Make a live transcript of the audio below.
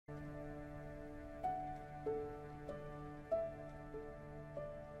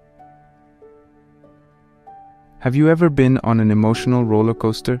Have you ever been on an emotional roller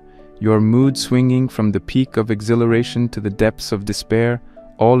coaster, your mood swinging from the peak of exhilaration to the depths of despair,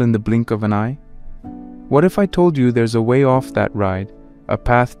 all in the blink of an eye? What if I told you there's a way off that ride, a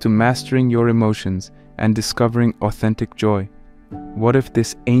path to mastering your emotions and discovering authentic joy? What if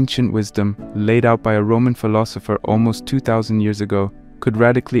this ancient wisdom, laid out by a Roman philosopher almost 2,000 years ago, could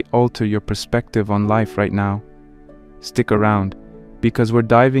radically alter your perspective on life right now? Stick around, because we're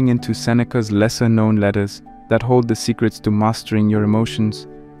diving into Seneca's lesser-known letters that hold the secrets to mastering your emotions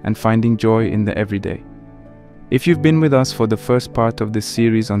and finding joy in the everyday. If you've been with us for the first part of this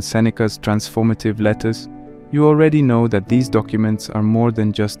series on Seneca's transformative letters, you already know that these documents are more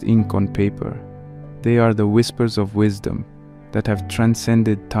than just ink on paper. They are the whispers of wisdom that have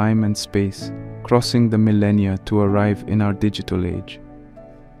transcended time and space, crossing the millennia to arrive in our digital age.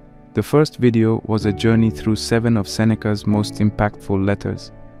 The first video was a journey through 7 of Seneca's most impactful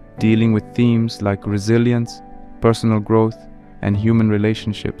letters, dealing with themes like resilience, personal growth, and human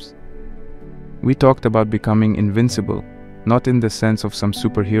relationships. We talked about becoming invincible, not in the sense of some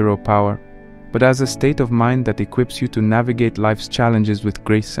superhero power, but as a state of mind that equips you to navigate life's challenges with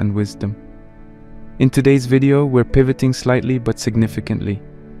grace and wisdom. In today's video, we're pivoting slightly but significantly.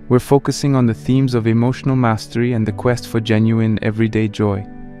 We're focusing on the themes of emotional mastery and the quest for genuine everyday joy.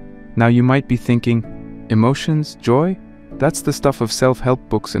 Now you might be thinking, emotions, joy? That's the stuff of self-help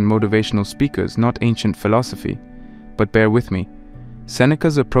books and motivational speakers, not ancient philosophy. But bear with me.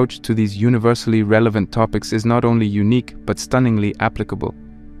 Seneca's approach to these universally relevant topics is not only unique but stunningly applicable,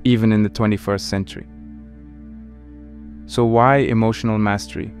 even in the 21st century. So why emotional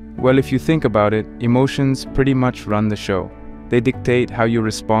mastery? Well, if you think about it, emotions pretty much run the show. They dictate how you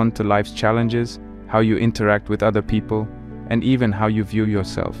respond to life's challenges, how you interact with other people, and even how you view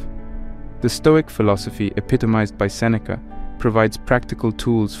yourself. The Stoic philosophy, epitomized by Seneca, provides practical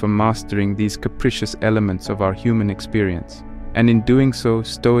tools for mastering these capricious elements of our human experience. And in doing so,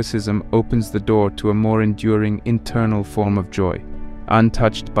 Stoicism opens the door to a more enduring internal form of joy,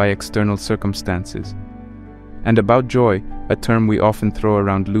 untouched by external circumstances. And about joy, a term we often throw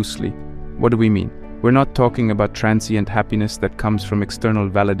around loosely. What do we mean? We're not talking about transient happiness that comes from external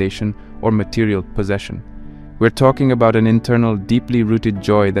validation or material possession. We're talking about an internal, deeply rooted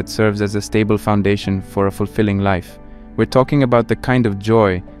joy that serves as a stable foundation for a fulfilling life. We're talking about the kind of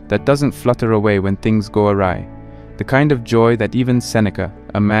joy that doesn't flutter away when things go awry. The kind of joy that even Seneca,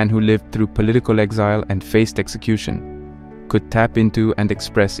 a man who lived through political exile and faced execution, could tap into and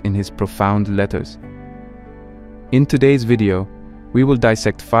express in his profound letters. In today's video, we will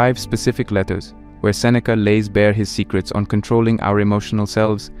dissect 5 specific letters where Seneca lays bare his secrets on controlling our emotional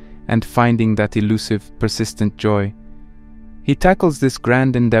selves and finding that elusive, persistent joy. He tackles this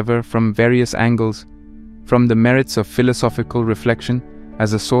grand endeavor from various angles, from the merits of philosophical reflection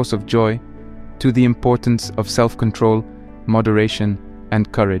as a source of joy, to the importance of self-control, moderation,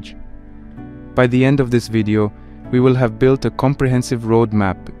 and courage. By the end of this video, we will have built a comprehensive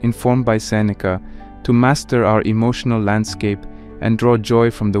roadmap informed by Seneca to master our emotional landscape and draw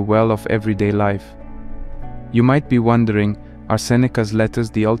joy from the well of everyday life. You might be wondering, are Seneca's letters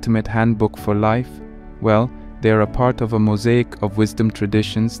the ultimate handbook for life? Well, they are a part of a mosaic of wisdom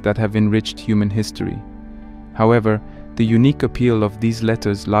traditions that have enriched human history. However, the unique appeal of these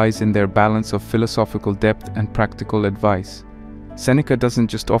letters lies in their balance of philosophical depth and practical advice. Seneca doesn't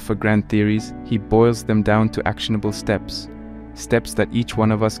just offer grand theories, he boils them down to actionable steps. Steps that each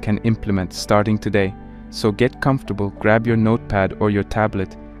one of us can implement starting today. So get comfortable, grab your notepad or your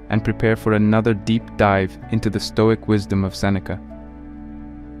tablet, and prepare for another deep dive into the Stoic wisdom of Seneca.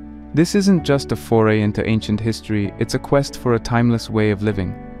 This isn't just a foray into ancient history, it's a quest for a timeless way of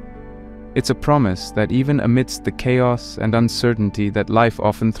living. It's a promise that even amidst the chaos and uncertainty that life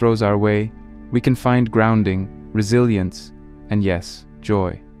often throws our way, we can find grounding, resilience, and yes,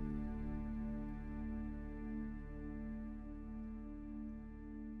 joy.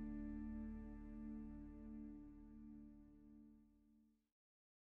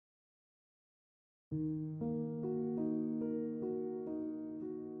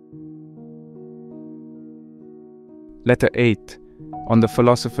 Letter 8, on the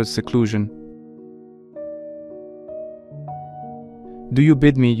philosopher's seclusion. Do you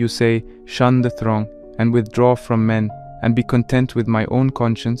bid me, you say, shun the throng, and withdraw from men, and be content with my own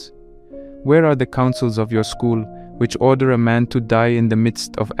conscience? Where are the counsels of your school, which order a man to die in the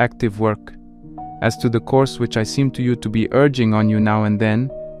midst of active work? As to the course which I seem to you to be urging on you now and then,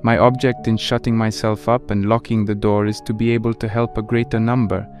 my object in shutting myself up and locking the door is to be able to help a greater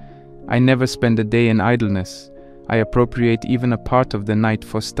number. I never spend a day in idleness. I appropriate even a part of the night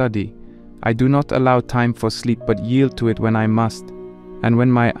for study. I do not allow time for sleep but yield to it when I must. and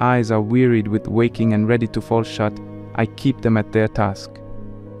when my eyes are wearied with waking and ready to fall shut, I keep them at their task.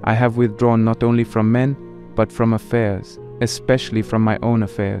 I have withdrawn not only from men, but from affairs, especially from my own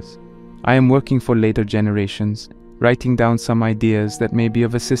affairs. I am working for later generations, writing down some ideas that may be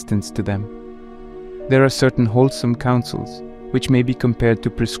of assistance to them. There are certain wholesome counsels, which may be compared to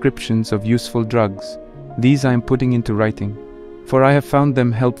prescriptions of useful drugs. These I am putting into writing, for I have found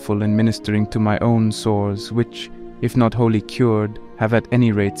them helpful in ministering to my own sores, which, if not wholly cured, have at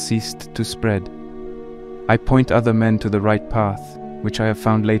any rate ceased to spread. I point other men to the right path, which I have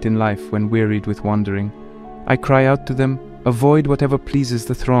found late in life when wearied with wandering. I cry out to them, avoid whatever pleases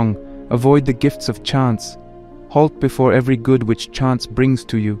the throng, avoid the gifts of chance. Halt before every good which chance brings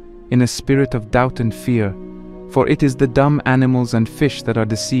to you, in a spirit of doubt and fear, for it is the dumb animals and fish that are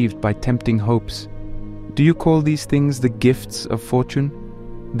deceived by tempting hopes. Do you call these things the gifts of fortune?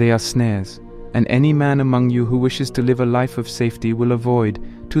 They are snares, and any man among you who wishes to live a life of safety will avoid,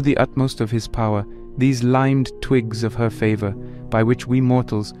 to the utmost of his power, these limed twigs of her favor, by which we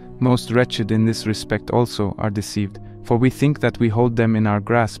mortals, most wretched in this respect also, are deceived, for we think that we hold them in our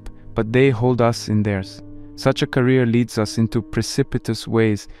grasp, but they hold us in theirs. Such a career leads us into precipitous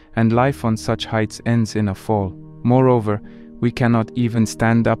ways, and life on such heights ends in a fall. Moreover, we cannot even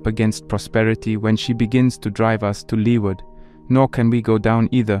stand up against prosperity when she begins to drive us to leeward, nor can we go down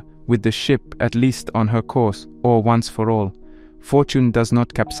either, with the ship at least on her course, or once for all. Fortune does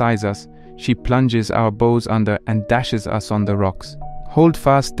not capsize us, she plunges our bows under and dashes us on the rocks. Hold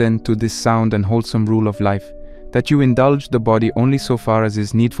fast then to this sound and wholesome rule of life, that you indulge the body only so far as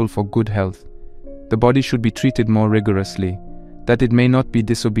is needful for good health. The body should be treated more rigorously, that it may not be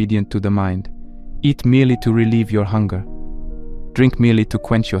disobedient to the mind. Eat merely to relieve your hunger. Drink merely to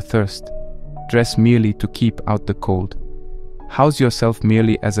quench your thirst. Dress merely to keep out the cold. House yourself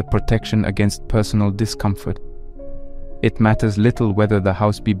merely as a protection against personal discomfort. It matters little whether the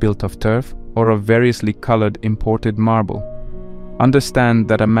house be built of turf or of variously colored imported marble. Understand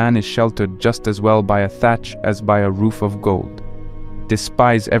that a man is sheltered just as well by a thatch as by a roof of gold.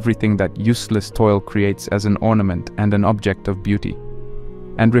 Despise everything that useless toil creates as an ornament and an object of beauty.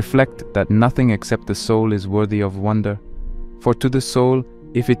 And reflect that nothing except the soul is worthy of wonder. For to the soul,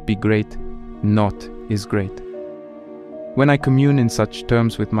 if it be great, naught is great. When I commune in such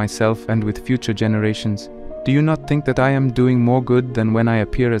terms with myself and with future generations, do you not think that I am doing more good than when I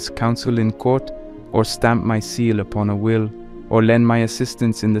appear as counsel in court, or stamp my seal upon a will, or lend my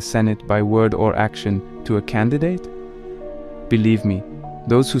assistance in the Senate by word or action to a candidate? Believe me,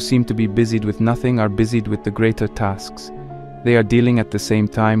 those who seem to be busied with nothing are busied with the greater tasks. They are dealing at the same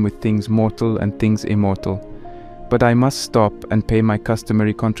time with things mortal and things immortal. But I must stop and pay my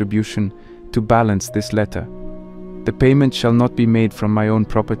customary contribution to balance this letter. The payment shall not be made from my own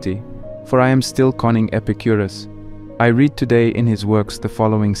property, for I am still conning Epicurus. I read today in his works the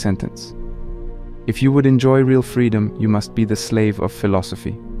following sentence: if you would enjoy real freedom, you must be the slave of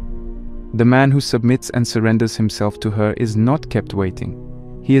philosophy. The man who submits and surrenders himself to her is not kept waiting.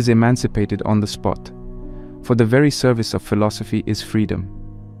 He is emancipated on the spot. For the very service of philosophy is freedom.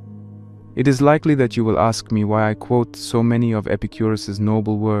 It is likely that you will ask me why I quote so many of Epicurus's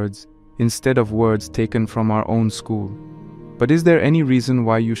noble words, instead of words taken from our own school. But is there any reason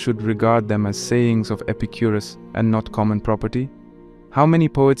why you should regard them as sayings of Epicurus and not common property? How many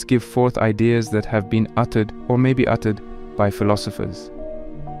poets give forth ideas that have been uttered or may be uttered by philosophers?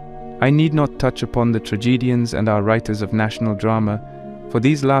 I need not touch upon the tragedians and our writers of national drama, for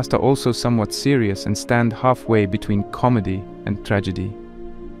these last are also somewhat serious and stand halfway between comedy and tragedy.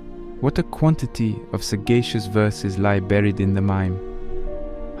 What a quantity of sagacious verses lie buried in the mime!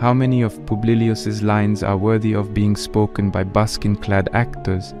 How many of Publilius's lines are worthy of being spoken by buskin-clad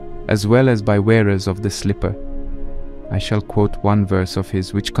actors, as well as by wearers of the slipper? I shall quote one verse of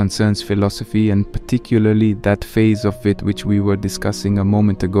his which concerns philosophy, and particularly that phase of it which we were discussing a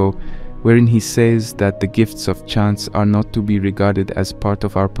moment ago, wherein he says that the gifts of chance are not to be regarded as part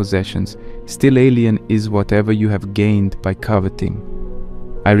of our possessions. Still alien is whatever you have gained by coveting.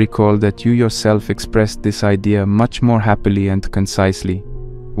 I recall that you yourself expressed this idea much more happily and concisely.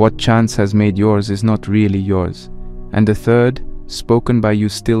 What chance has made yours is not really yours. And the third, spoken by you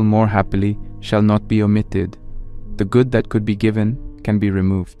still more happily, shall not be omitted. The good that could be given can be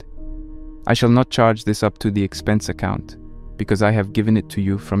removed. I shall not charge this up to the expense account, because I have given it to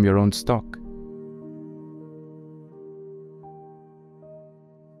you from your own stock.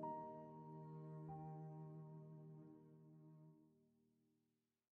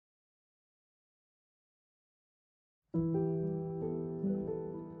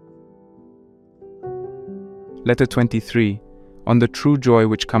 Letter 23, on the true joy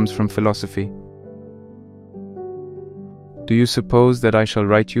which comes from philosophy. Do you suppose that I shall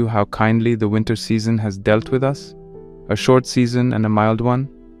write you how kindly the winter season has dealt with us? A short season and a mild one?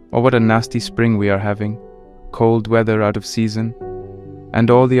 Or what a nasty spring we are having? Cold weather out of season?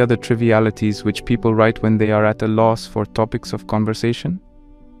 And all the other trivialities which people write when they are at a loss for topics of conversation?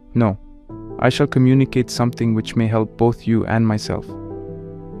 No, I shall communicate something which may help both you and myself.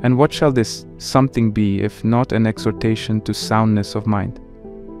 And what shall this something be if not an exhortation to soundness of mind?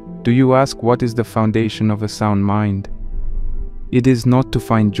 Do you ask what is the foundation of a sound mind? It is not to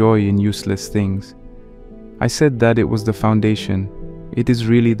find joy in useless things. I said that it was the foundation. It is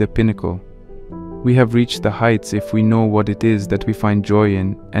really the pinnacle. We have reached the heights if we know what it is that we find joy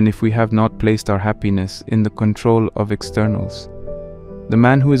in, and if we have not placed our happiness in the control of externals. The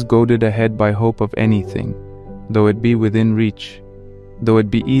man who is goaded ahead by hope of anything, though it be within reach, though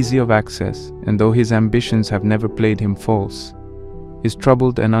it be easy of access, and though his ambitions have never played him false, is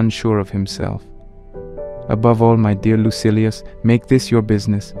troubled and unsure of himself. Above all, my dear Lucilius, make this your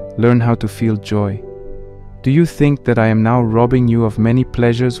business. Learn how to feel joy. Do you think that I am now robbing you of many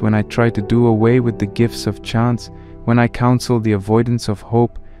pleasures when I try to do away with the gifts of chance, when I counsel the avoidance of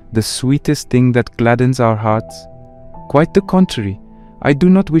hope, the sweetest thing that gladdens our hearts? Quite the contrary. I do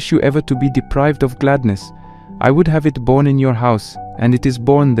not wish you ever to be deprived of gladness. I would have it born in your house, and it is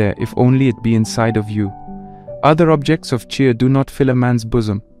born there if only it be inside of you. Other objects of cheer do not fill a man's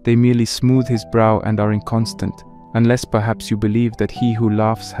bosom, they merely smooth his brow and are inconstant, unless perhaps you believe that he who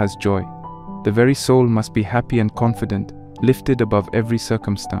laughs has joy. The very soul must be happy and confident, lifted above every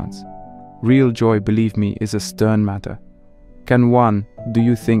circumstance. Real joy, believe me, is a stern matter. Can one, do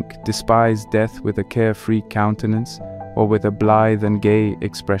you think, despise death with a carefree countenance, or with a blithe and gay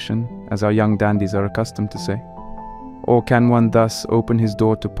expression, as our young dandies are accustomed to say? Or can one thus open his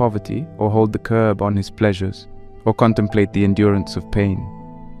door to poverty, or hold the curb on his pleasures, or contemplate the endurance of pain?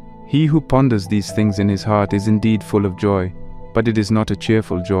 He who ponders these things in his heart is indeed full of joy, but it is not a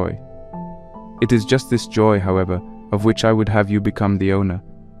cheerful joy. It is just this joy, however, of which I would have you become the owner,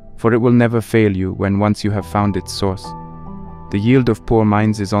 for it will never fail you when once you have found its source. The yield of poor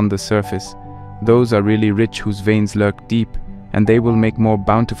minds is on the surface. Those are really rich whose veins lurk deep, and they will make more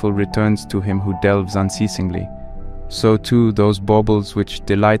bountiful returns to him who delves unceasingly. So too those baubles which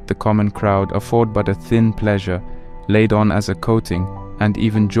delight the common crowd afford but a thin pleasure, laid on as a coating, and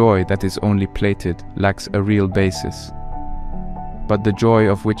even joy that is only plated lacks a real basis. But the joy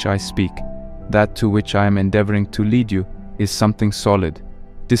of which I speak, that to which I am endeavoring to lead you, is something solid,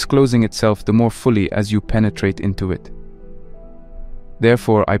 disclosing itself the more fully as you penetrate into it.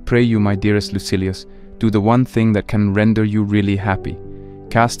 Therefore, I pray you, my dearest Lucilius, do the one thing that can render you really happy.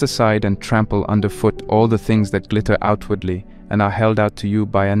 Cast aside and trample underfoot all the things that glitter outwardly and are held out to you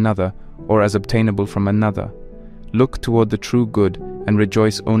by another, or as obtainable from another. Look toward the true good and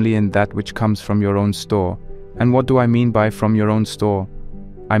rejoice only in that which comes from your own store. And what do I mean by from your own store?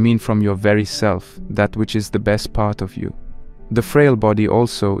 I mean from your very self, that which is the best part of you. The frail body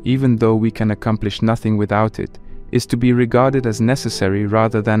also, even though we can accomplish nothing without it, is to be regarded as necessary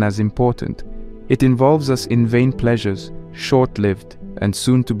rather than as important. It involves us in vain pleasures, short-lived and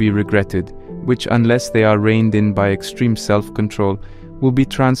soon to be regretted, which, unless they are reined in by extreme self-control, will be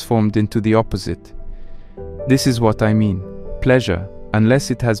transformed into the opposite. This is what I mean. Pleasure,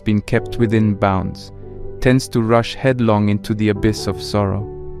 unless it has been kept within bounds, tends to rush headlong into the abyss of sorrow.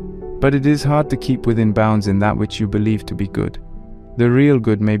 But it is hard to keep within bounds in that which you believe to be good. The real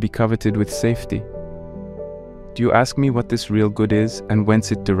good may be coveted with safety. Do you ask me what this real good is and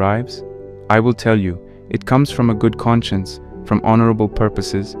whence it derives? I will tell you. It comes from a good conscience, from honorable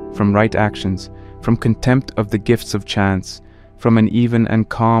purposes, from right actions, from contempt of the gifts of chance, from an even and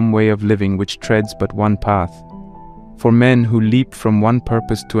calm way of living which treads but one path. For men who leap from one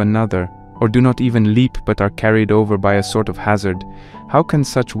purpose to another, or do not even leap but are carried over by a sort of hazard, how can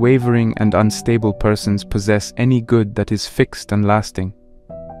such wavering and unstable persons possess any good that is fixed and lasting?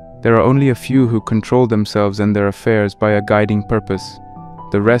 There are only a few who control themselves and their affairs by a guiding purpose.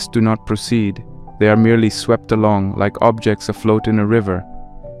 The rest do not proceed. They are merely swept along like objects afloat in a river.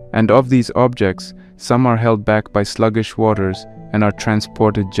 And of these objects, some are held back by sluggish waters and are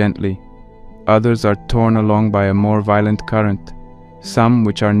transported gently. Others are torn along by a more violent current. Some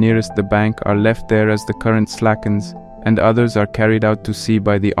which are nearest the bank are left there as the current slackens, and others are carried out to sea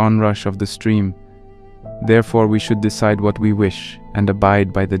by the onrush of the stream. Therefore we should decide what we wish, and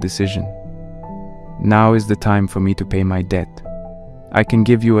abide by the decision. Now is the time for me to pay my debt. I can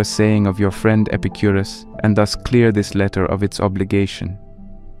give you a saying of your friend Epicurus, and thus clear this letter of its obligation.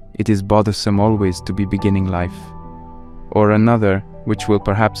 It is bothersome always to be beginning life. Or another, which will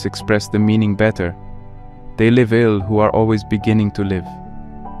perhaps express the meaning better. They live ill who are always beginning to live.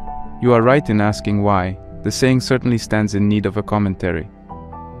 You are right in asking why. the saying certainly stands in need of a commentary.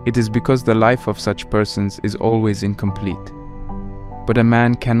 It is because the life of such persons is always incomplete. But a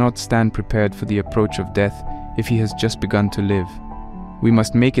man cannot stand prepared for the approach of death if he has just begun to live. We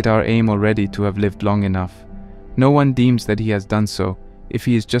must make it our aim already to have lived long enough. No one deems that he has done so if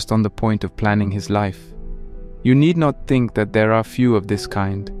he is just on the point of planning his life. You need not think that there are few of this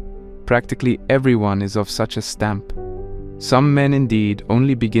kind. Practically everyone is of such a stamp. Some men indeed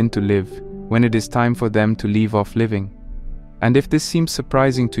only begin to live when it is time for them to leave off living. And if this seems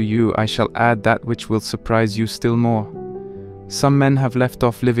surprising to you, I shall add that which will surprise you still more. Some men have left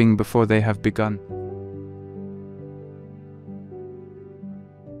off living before they have begun.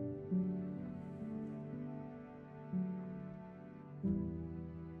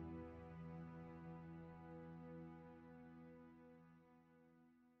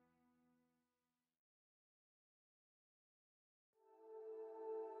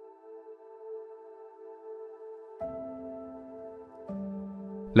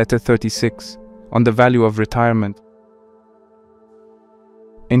 Letter 36. On the value of retirement.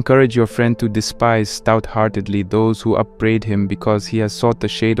 Encourage your friend to despise stout-heartedly those who upbraid him because he has sought the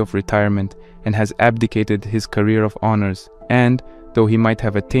shade of retirement and has abdicated his career of honors, and, though he might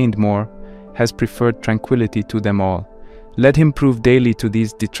have attained more, has preferred tranquility to them all. Let him prove daily to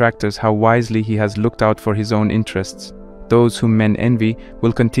these detractors how wisely he has looked out for his own interests. Those whom men envy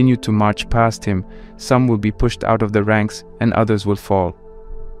will continue to march past him, some will be pushed out of the ranks, and others will fall.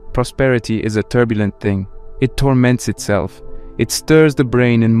 Prosperity is a turbulent thing. It torments itself. It stirs the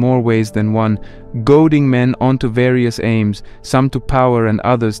brain in more ways than one, goading men on to various aims, some to power and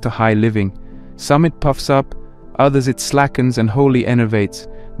others to high living. Some it puffs up, others it slackens and wholly enervates.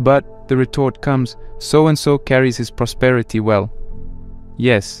 But, the retort comes, so-and-so carries his prosperity well.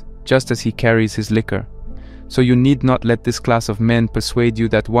 Yes, just as he carries his liquor. So you need not let this class of men persuade you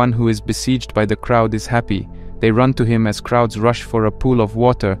that one who is besieged by the crowd is happy. They run to him as crowds rush for a pool of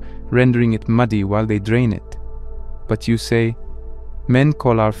water, rendering it muddy while they drain it. But you say, men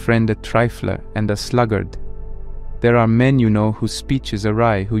call our friend a trifler and a sluggard. There are men you know whose speech is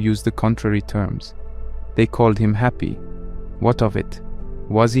awry who use the contrary terms. They called him happy. What of it?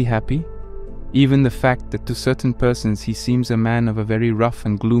 Was he happy? Even the fact that to certain persons he seems a man of a very rough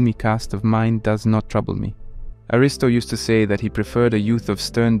and gloomy cast of mind does not trouble me. Aristo used to say that he preferred a youth of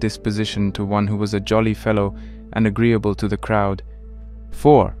stern disposition to one who was a jolly fellow and agreeable to the crowd.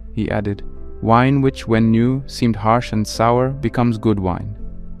 For, he added, wine which when new seemed harsh and sour becomes good wine,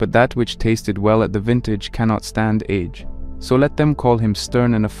 but that which tasted well at the vintage cannot stand age. So let them call him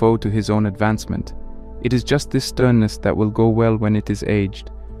stern and a foe to his own advancement. It is just this sternness that will go well when it is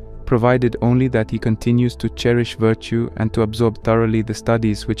aged, provided only that he continues to cherish virtue and to absorb thoroughly the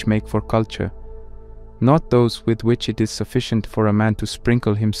studies which make for culture. Not those with which it is sufficient for a man to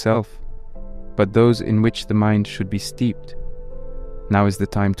sprinkle himself, but those in which the mind should be steeped. Now is the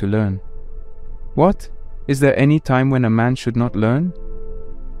time to learn. What? Is there any time when a man should not learn?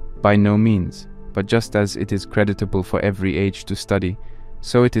 By no means, but just as it is creditable for every age to study,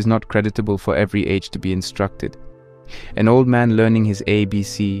 so it is not creditable for every age to be instructed. An old man learning his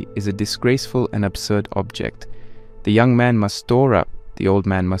ABC is a disgraceful and absurd object. The young man must store up, the old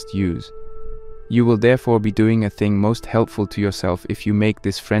man must use. You will therefore be doing a thing most helpful to yourself if you make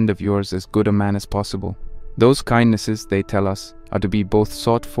this friend of yours as good a man as possible. Those kindnesses, they tell us, are to be both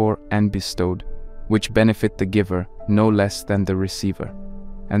sought for and bestowed, which benefit the giver no less than the receiver,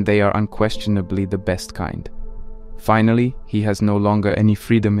 and they are unquestionably the best kind. Finally, he has no longer any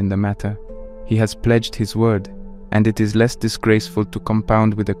freedom in the matter. He has pledged his word, and it is less disgraceful to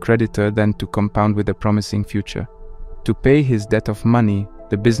compound with a creditor than to compound with a promising future. To pay his debt of money,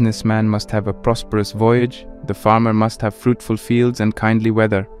 the businessman must have a prosperous voyage, the farmer must have fruitful fields and kindly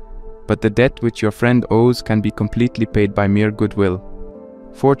weather, but the debt which your friend owes can be completely paid by mere goodwill.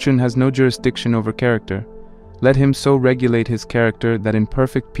 Fortune has no jurisdiction over character. Let him so regulate his character that in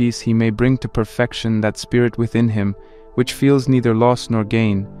perfect peace he may bring to perfection that spirit within him, which feels neither loss nor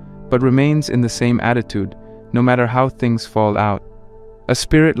gain, but remains in the same attitude, no matter how things fall out. A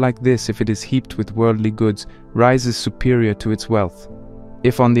spirit like this, if it is heaped with worldly goods, rises superior to its wealth.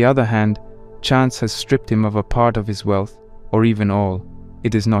 If, on the other hand, chance has stripped him of a part of his wealth, or even all,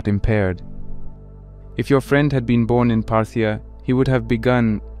 it is not impaired. If your friend had been born in Parthia, he would have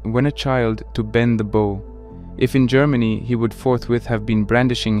begun, when a child, to bend the bow. If in Germany, he would forthwith have been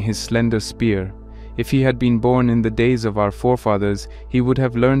brandishing his slender spear. If he had been born in the days of our forefathers, he would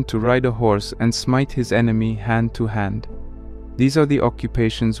have learned to ride a horse and smite his enemy hand to hand. These are the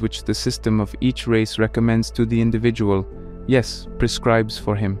occupations which the system of each race recommends to the individual, yes, prescribes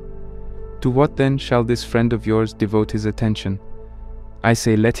for him. To what then shall this friend of yours devote his attention? I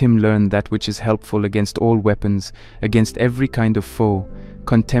say let him learn that which is helpful against all weapons, against every kind of foe,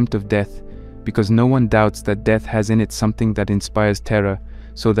 contempt of death, because no one doubts that death has in it something that inspires terror,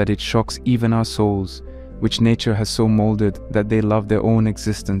 so that it shocks even our souls, which nature has so molded that they love their own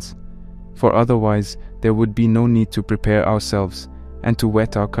existence. For otherwise there would be no need to prepare ourselves, and to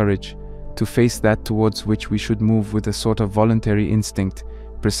whet our courage, to face that towards which we should move with a sort of voluntary instinct,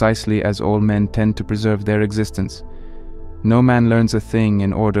 precisely as all men tend to preserve their existence. No man learns a thing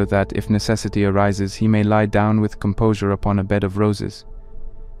in order that, if necessity arises, he may lie down with composure upon a bed of roses.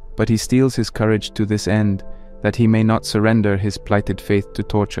 But he steels his courage to this end, that he may not surrender his plighted faith to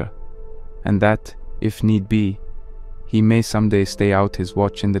torture, and that, if need be, he may someday stay out his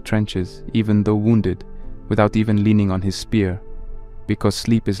watch in the trenches, even though wounded, without even leaning on his spear, because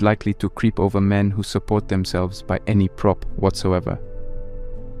sleep is likely to creep over men who support themselves by any prop whatsoever.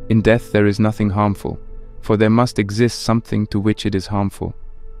 In death there is nothing harmful, for there must exist something to which it is harmful.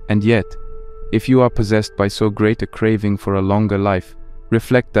 And yet, if you are possessed by so great a craving for a longer life,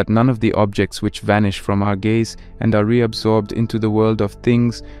 reflect that none of the objects which vanish from our gaze and are reabsorbed into the world of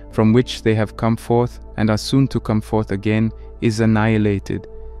things from which they have come forth and are soon to come forth again is annihilated.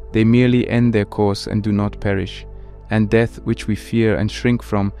 They merely end their course and do not perish. And death, which we fear and shrink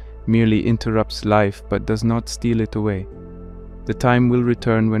from, merely interrupts life but does not steal it away. The time will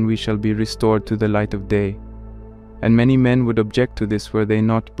return when we shall be restored to the light of day, and many men would object to this were they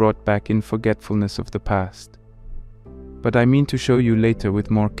not brought back in forgetfulness of the past. But I mean to show you later with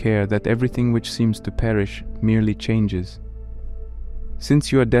more care that everything which seems to perish merely changes.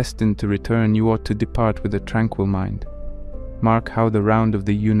 Since you are destined to return, you ought to depart with a tranquil mind. Mark how the round of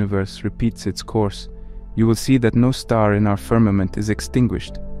the universe repeats its course. You will see that no star in our firmament is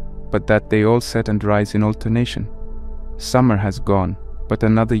extinguished, but that they all set and rise in alternation. Summer has gone, but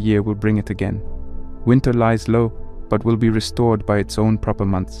another year will bring it again. Winter lies low, but will be restored by its own proper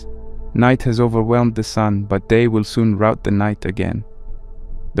months. Night has overwhelmed the sun, but day will soon rout the night again.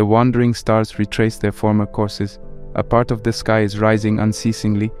 The wandering stars retrace their former courses. A part of the sky is rising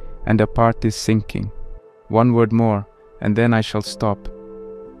unceasingly, and a part is sinking. One word more, and then I shall stop.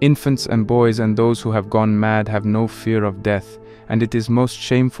 Infants and boys and those who have gone mad have no fear of death, and it is most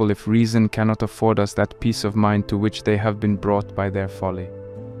shameful if reason cannot afford us that peace of mind to which they have been brought by their folly.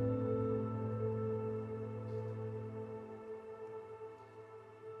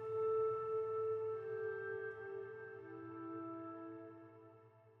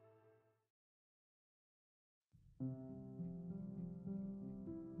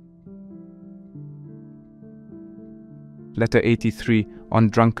 Letter 83, on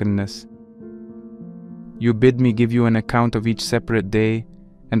drunkenness. You bid me give you an account of each separate day,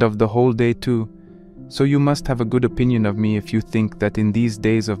 and of the whole day too, so you must have a good opinion of me if you think that in these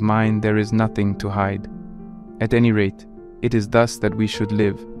days of mine there is nothing to hide. At any rate, it is thus that we should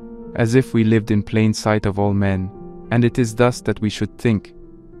live, as if we lived in plain sight of all men, and it is thus that we should think,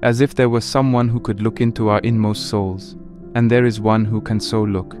 as if there was someone who could look into our inmost souls, and there is one who can so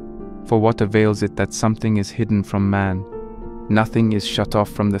look. For what avails it that something is hidden from man? Nothing is shut off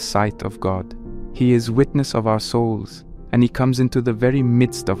from the sight of God. He is witness of our souls, and he comes into the very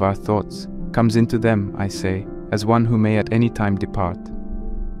midst of our thoughts, comes into them, I say, as one who may at any time depart.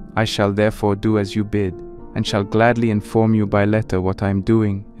 I shall therefore do as you bid, and shall gladly inform you by letter what I am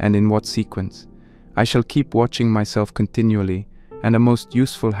doing, and in what sequence. I shall keep watching myself continually, and a most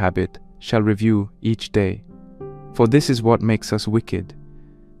useful habit shall review each day. For this is what makes us wicked,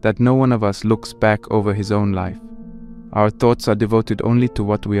 that no one of us looks back over his own life. Our thoughts are devoted only to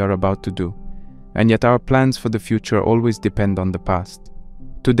what we are about to do, and yet our plans for the future always depend on the past.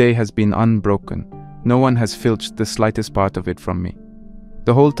 Today has been unbroken. No one has filched the slightest part of it from me.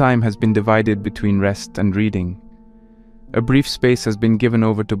 The whole time has been divided between rest and reading. A brief space has been given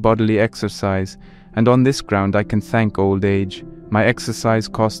over to bodily exercise, and on this ground I can thank old age. My exercise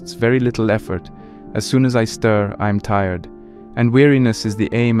costs very little effort. As soon as I stir, I am tired, and weariness is the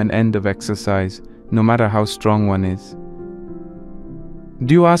aim and end of exercise, no matter how strong one is.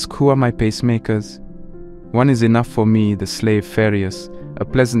 Do you ask who are my pacemakers? One is enough for me, the slave Farius, a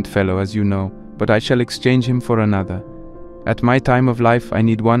pleasant fellow as you know, but I shall exchange him for another. At my time of life I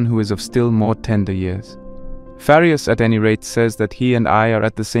need one who is of still more tender years. Farius at any rate says that he and I are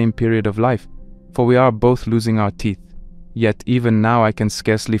at the same period of life, for we are both losing our teeth. Yet even now I can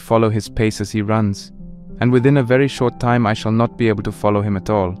scarcely follow his pace as he runs, and within a very short time I shall not be able to follow him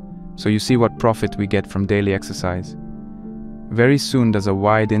at all, so you see what profit we get from daily exercise. Very soon does a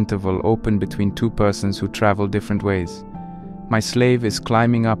wide interval open between two persons who travel different ways. My slave is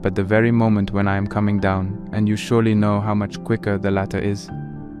climbing up at the very moment when I am coming down, and you surely know how much quicker the latter is.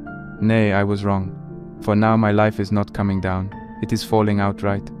 Nay, I was wrong, for now my life is not coming down, it is falling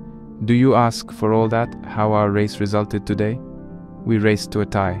outright. Do you ask, for all that, how our race resulted today? We raced to a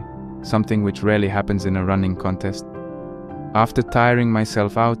tie, something which rarely happens in a running contest. After tiring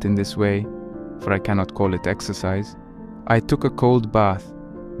myself out in this way, for I cannot call it exercise, I took a cold bath.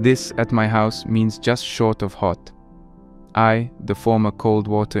 This, at my house, means just short of hot. I, the former cold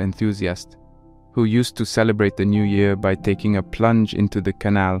water enthusiast, who used to celebrate the new year by taking a plunge into the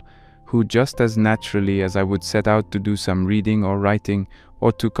canal, who just as naturally as I would set out to do some reading or writing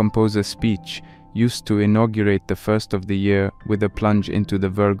or to compose a speech, used to inaugurate the first of the year with a plunge into the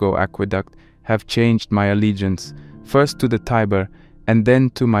Virgo aqueduct, have changed my allegiance, first to the Tiber and then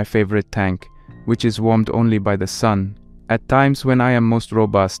to my favorite tank, which is warmed only by the sun, at times when I am most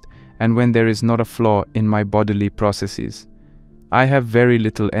robust and when there is not a flaw in my bodily processes. I have very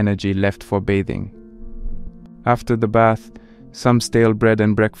little energy left for bathing. After the bath, some stale bread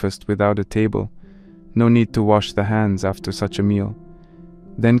and breakfast without a table. No need to wash the hands after such a meal.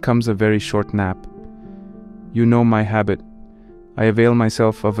 Then comes a very short nap. You know my habit. I avail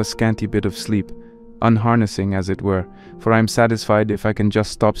myself of a scanty bit of sleep, unharnessing as it were, for I am satisfied if I can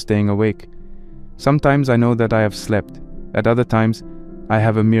just stop staying awake. Sometimes I know that I have slept. At other times, I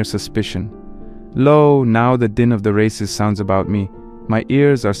have a mere suspicion. Lo, now the din of the races sounds about me. My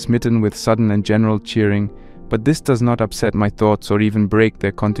ears are smitten with sudden and general cheering, but this does not upset my thoughts or even break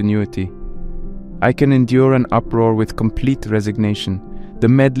their continuity. I can endure an uproar with complete resignation. The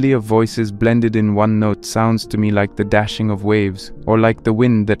medley of voices blended in one note sounds to me like the dashing of waves, or like the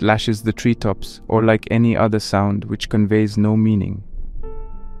wind that lashes the treetops, or like any other sound which conveys no meaning.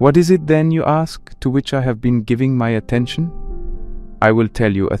 What is it then, you ask, to which I have been giving my attention? I will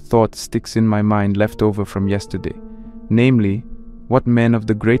tell you, a thought sticks in my mind left over from yesterday, namely, what men of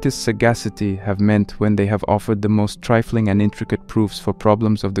the greatest sagacity have meant when they have offered the most trifling and intricate proofs for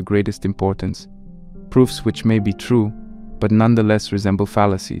problems of the greatest importance, proofs which may be true, but nonetheless resemble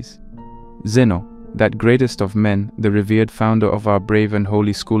fallacies. Zeno, that greatest of men, the revered founder of our brave and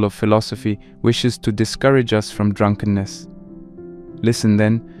holy school of philosophy, wishes to discourage us from drunkenness. Listen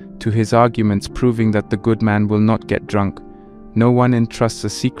then to his arguments proving that the good man will not get drunk. No one entrusts a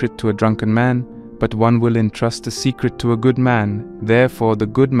secret to a drunken man, but one will entrust a secret to a good man. Therefore the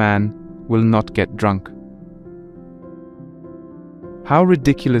good man will not get drunk. How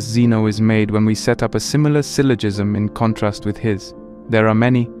ridiculous Zeno is made when we set up a similar syllogism in contrast with his. There are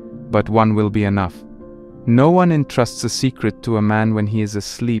many, but one will be enough. No one entrusts a secret to a man when he is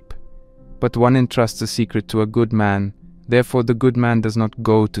asleep, but one entrusts a secret to a good man. Therefore the good man does not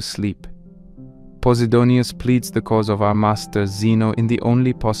go to sleep. Posidonius pleads the cause of our master Zeno in the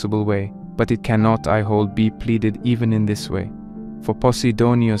only possible way, but it cannot, I hold, be pleaded even in this way. For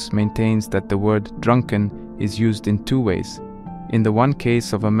Posidonius maintains that the word drunken is used in two ways. In the one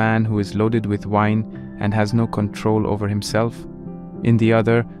case of a man who is loaded with wine and has no control over himself. In the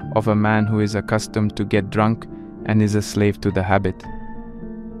other, of a man who is accustomed to get drunk and is a slave to the habit.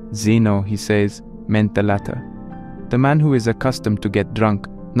 Zeno, he says, meant the latter. The man who is accustomed to get drunk,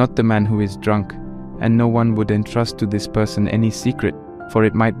 not the man who is drunk, and no one would entrust to this person any secret, for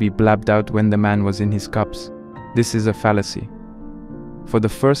it might be blabbed out when the man was in his cups. This is a fallacy. For the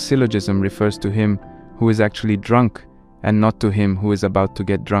first syllogism refers to him who is actually drunk, and not to him who is about to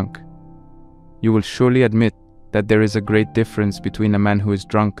get drunk. You will surely admit that there is a great difference between a man who is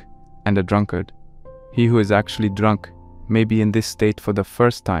drunk and a drunkard. He who is actually drunk may be in this state for the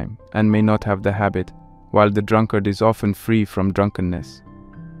first time and may not have the habit, while the drunkard is often free from drunkenness.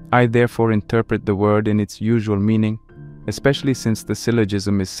 I therefore interpret the word in its usual meaning, especially since the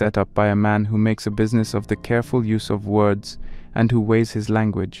syllogism is set up by a man who makes a business of the careful use of words and who weighs his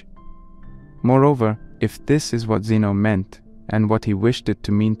language. Moreover, if this is what Zeno meant, and what he wished it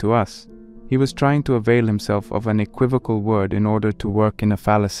to mean to us, he was trying to avail himself of an equivocal word in order to work in a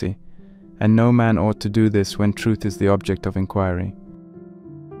fallacy, and no man ought to do this when truth is the object of inquiry.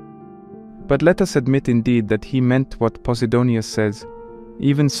 But let us admit indeed that he meant what Posidonius says.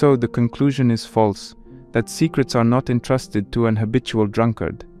 Even so, the conclusion is false, that secrets are not entrusted to an habitual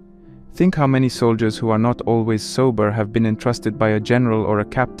drunkard. Think how many soldiers who are not always sober have been entrusted by a general or a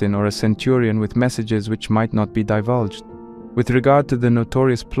captain or a centurion with messages which might not be divulged. With regard to the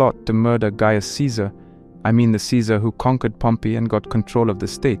notorious plot to murder Gaius Caesar, I mean the Caesar who conquered Pompey and got control of the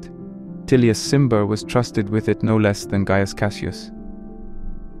state, Tillius Cimber was trusted with it no less than Gaius Cassius.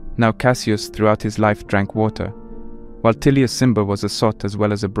 Now Cassius throughout his life drank water, while Tillius Cimber was a sot as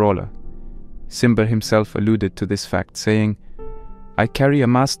well as a brawler. Cimber himself alluded to this fact, saying, "I carry a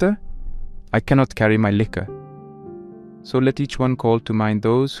master, I cannot carry my liquor." So let each one call to mind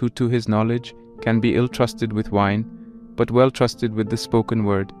those who to his knowledge can be ill-trusted with wine, but well trusted with the spoken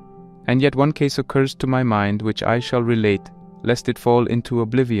word. And yet one case occurs to my mind which I shall relate, lest it fall into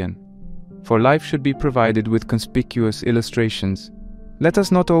oblivion. For life should be provided with conspicuous illustrations. Let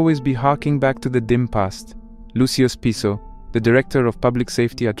us not always be harking back to the dim past. Lucius Piso, the director of public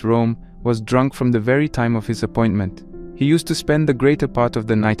safety at Rome, was drunk from the very time of his appointment. He used to spend the greater part of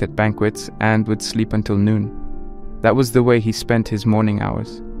the night at banquets and would sleep until noon. That was the way he spent his morning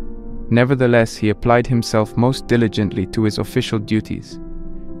hours. Nevertheless, he applied himself most diligently to his official duties,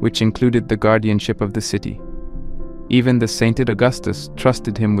 which included the guardianship of the city. Even the sainted Augustus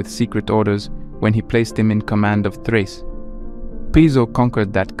trusted him with secret orders when he placed him in command of Thrace. Piso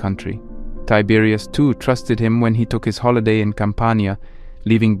conquered that country. Tiberius too trusted him when he took his holiday in Campania,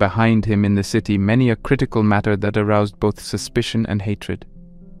 leaving behind him in the city many a critical matter that aroused both suspicion and hatred.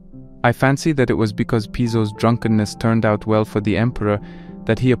 I fancy that it was because Piso's drunkenness turned out well for the emperor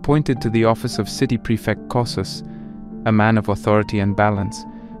that he appointed to the office of city prefect Cossus, a man of authority and balance,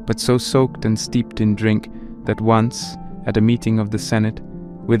 but so soaked and steeped in drink that once, at a meeting of the Senate,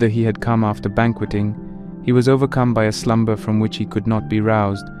 whither he had come after banqueting, he was overcome by a slumber from which he could not be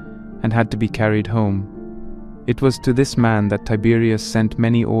roused, and had to be carried home. It was to this man that Tiberius sent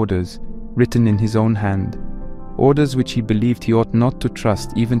many orders, written in his own hand, orders which he believed he ought not to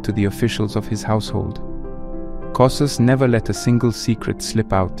trust even to the officials of his household. Cossus never let a single secret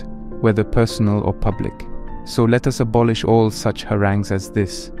slip out, whether personal or public, so let us abolish all such harangues as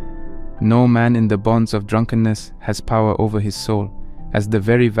this. No man in the bonds of drunkenness has power over his soul, as the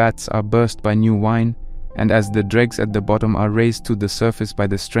very vats are burst by new wine, and as the dregs at the bottom are raised to the surface by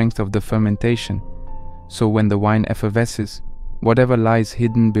the strength of the fermentation. So when the wine effervesces, whatever lies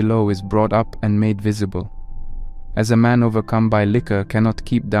hidden below is brought up and made visible. As a man overcome by liquor cannot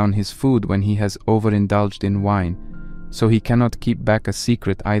keep down his food when he has overindulged in wine, so he cannot keep back a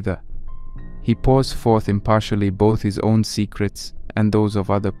secret either. He pours forth impartially both his own secrets and those of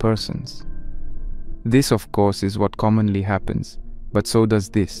other persons. This, of course, is what commonly happens, but so does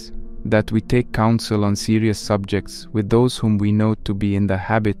this, that we take counsel on serious subjects with those whom we know to be in the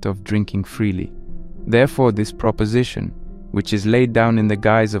habit of drinking freely. Therefore, this proposition, which is laid down in the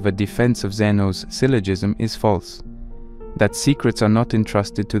guise of a defense of Zeno's syllogism, is false, that secrets are not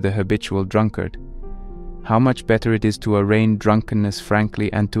entrusted to the habitual drunkard. How much better it is to arraign drunkenness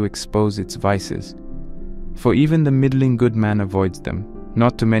frankly and to expose its vices. For even the middling good man avoids them,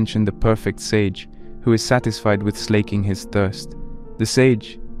 not to mention the perfect sage, who is satisfied with slaking his thirst. The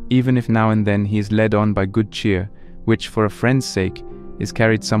sage, even if now and then he is led on by good cheer, which for a friend's sake is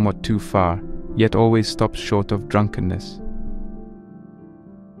carried somewhat too far, yet always stops short of drunkenness.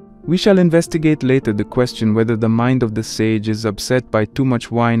 We shall investigate later the question whether the mind of the sage is upset by too much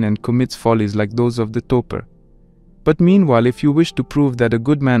wine and commits follies like those of the toper. But meanwhile, if you wish to prove that a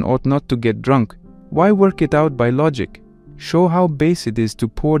good man ought not to get drunk, why work it out by logic? Show how base it is to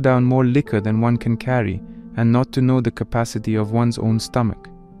pour down more liquor than one can carry, and not to know the capacity of one's own stomach.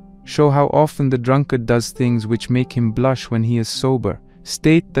 Show how often the drunkard does things which make him blush when he is sober.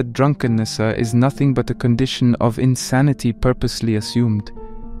 State that drunkenness, sir, is nothing but a condition of insanity purposely assumed.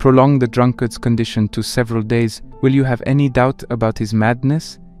 Prolong the drunkard's condition to several days. Will you have any doubt about his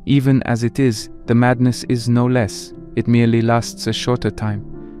madness? Even as it is, the madness is no less. It merely lasts a shorter time.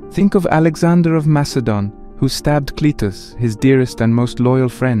 Think of Alexander of Macedon, who stabbed Cletus, his dearest and most loyal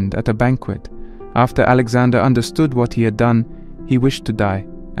friend, at a banquet. After Alexander understood what he had done, he wished to die,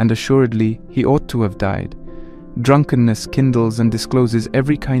 and assuredly he ought to have died. Drunkenness kindles and discloses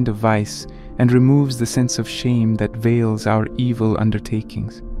every kind of vice, and removes the sense of shame that veils our evil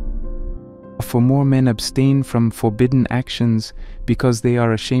undertakings. For more men abstain from forbidden actions because they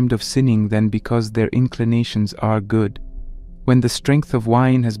are ashamed of sinning than because their inclinations are good. When the strength of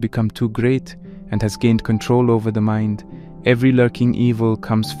wine has become too great and has gained control over the mind, every lurking evil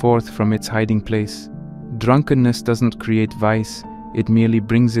comes forth from its hiding place. Drunkenness doesn't create vice, it merely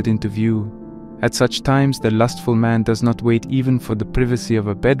brings it into view. At such times the lustful man does not wait even for the privacy of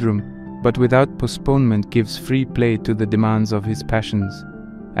a bedroom, but without postponement gives free play to the demands of his passions.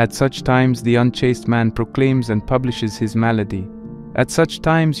 At such times the unchaste man proclaims and publishes his malady. At such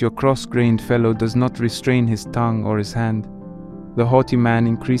times your cross-grained fellow does not restrain his tongue or his hand. The haughty man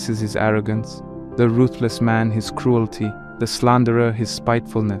increases his arrogance, the ruthless man his cruelty, the slanderer his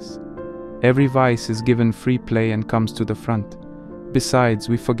spitefulness. Every vice is given free play and comes to the front. Besides,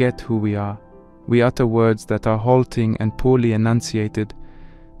 we forget who we are. We utter words that are halting and poorly enunciated.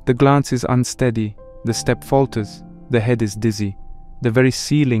 The glance is unsteady, the step falters, the head is dizzy. The very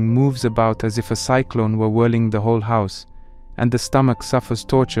ceiling moves about as if a cyclone were whirling the whole house, and the stomach suffers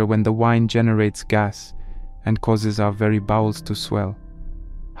torture when the wine generates gas and causes our very bowels to swell.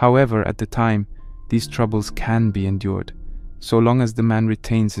 However, at the time, these troubles can be endured, so long as the man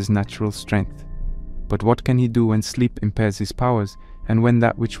retains his natural strength. But what can he do when sleep impairs his powers, and when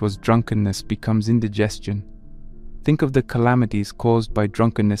that which was drunkenness becomes indigestion? Think of the calamities caused by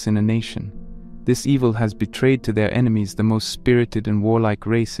drunkenness in a nation. This evil has betrayed to their enemies the most spirited and warlike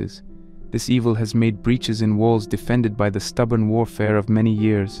races. This evil has made breaches in walls defended by the stubborn warfare of many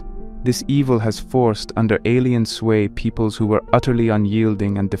years. This evil has forced under alien sway peoples who were utterly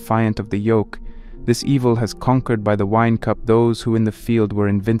unyielding and defiant of the yoke. This evil has conquered by the wine cup those who in the field were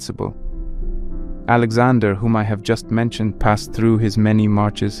invincible. Alexander, whom I have just mentioned, passed through his many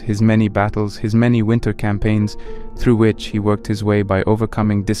marches, his many battles, his many winter campaigns, through which he worked his way by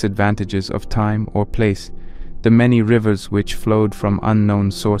overcoming disadvantages of time or place, the many rivers which flowed from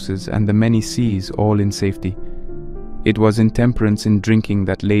unknown sources, and the many seas, all in safety. It was intemperance in drinking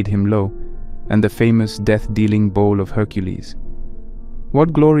that laid him low, and the famous death-dealing bowl of Hercules.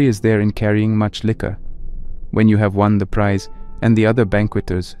 What glory is there in carrying much liquor? When you have won the prize, and the other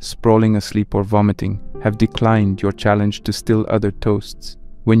banqueters, sprawling asleep or vomiting, have declined your challenge to still other toasts,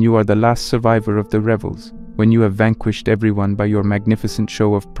 when you are the last survivor of the revels, when you have vanquished everyone by your magnificent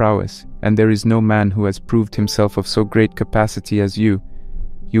show of prowess, and there is no man who has proved himself of so great capacity as you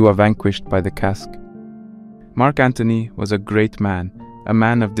are vanquished by the cask. Mark Antony was a great man, a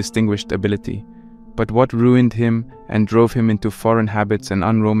man of distinguished ability, but what ruined him and drove him into foreign habits and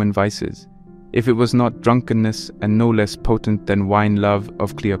un-Roman vices, if it was not drunkenness and no less potent than wine love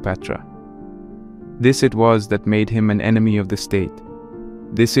of Cleopatra? This it was that made him an enemy of the state.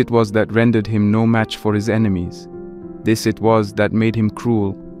 This it was that rendered him no match for his enemies. This it was that made him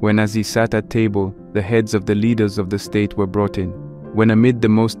cruel when, as he sat at table, the heads of the leaders of the state were brought in, when amid the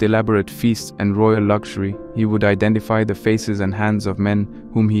most elaborate feasts and royal luxury he would identify the faces and hands of men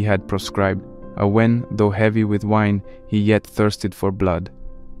whom he had proscribed, or when, though heavy with wine, he yet thirsted for blood.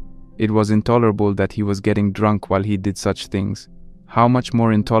 It was intolerable that he was getting drunk while he did such things. How much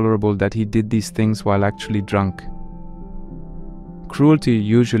more intolerable that he did these things while actually drunk. Cruelty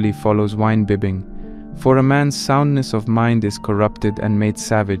usually follows wine-bibbing, for a man's soundness of mind is corrupted and made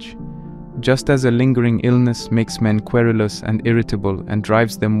savage. Just as a lingering illness makes men querulous and irritable and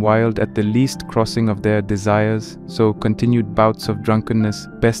drives them wild at the least crossing of their desires, so continued bouts of drunkenness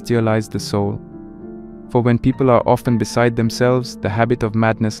bestialize the soul. For when people are often beside themselves, the habit of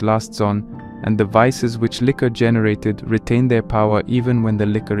madness lasts on, and the vices which liquor generated retain their power even when the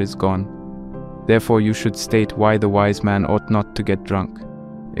liquor is gone. Therefore you should state why the wise man ought not to get drunk.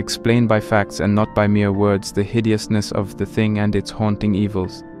 Explain by facts and not by mere words the hideousness of the thing and its haunting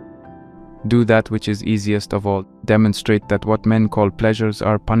evils. Do that which is easiest of all. Demonstrate that what men call pleasures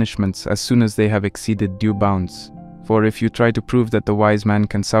are punishments as soon as they have exceeded due bounds. For if you try to prove that the wise man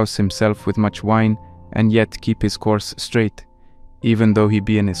can souse himself with much wine, and yet keep his course straight, even though he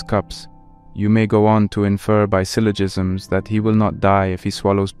be in his cups, you may go on to infer by syllogisms that he will not die if he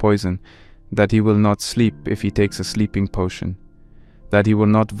swallows poison, that he will not sleep if he takes a sleeping potion, that he will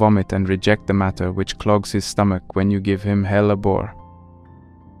not vomit and reject the matter which clogs his stomach when you give him hellebore.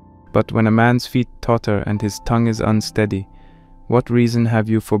 But when a man's feet totter and his tongue is unsteady, what reason have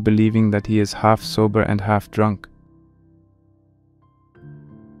you for believing that he is half sober and half drunk?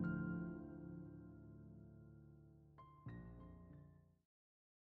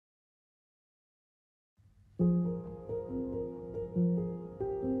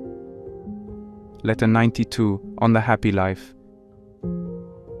 Letter 92, on the happy life.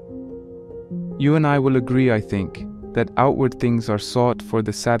 You and I will agree, I think, that outward things are sought for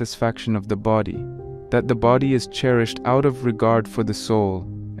the satisfaction of the body, that the body is cherished out of regard for the soul,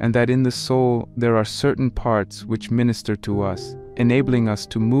 and that in the soul there are certain parts which minister to us, enabling us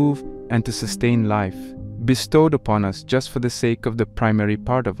to move and to sustain life, bestowed upon us just for the sake of the primary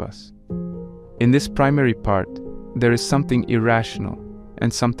part of us. In this primary part, there is something irrational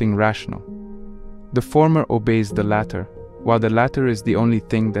and something rational. The former obeys the latter, while the latter is the only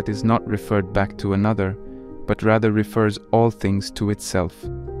thing that is not referred back to another, but rather refers all things to itself.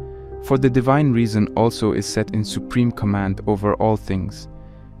 For the divine reason also is set in supreme command over all things,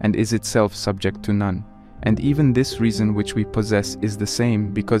 and is itself subject to none. And even this reason which we possess is the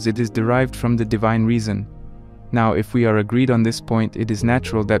same, because it is derived from the divine reason. Now, if we are agreed on this point, it is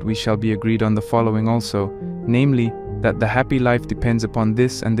natural that we shall be agreed on the following also, namely, that the happy life depends upon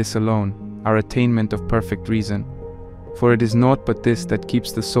this and this alone, our attainment of perfect reason. For it is naught but this that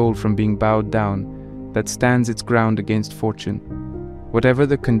keeps the soul from being bowed down, that stands its ground against fortune. Whatever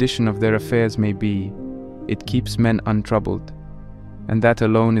the condition of their affairs may be, it keeps men untroubled, and that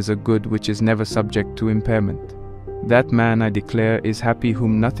alone is a good which is never subject to impairment. That man, I declare, is happy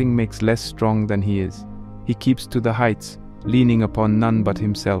whom nothing makes less strong than he is. He keeps to the heights, leaning upon none but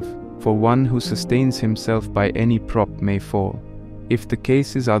himself, for one who sustains himself by any prop may fall. If the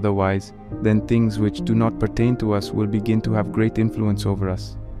case is otherwise, then things which do not pertain to us will begin to have great influence over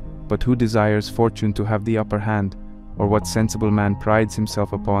us. But who desires fortune to have the upper hand, or what sensible man prides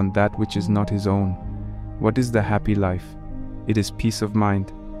himself upon that which is not his own? What is the happy life? It is peace of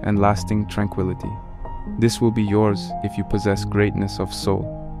mind and lasting tranquility. This will be yours if you possess greatness of soul.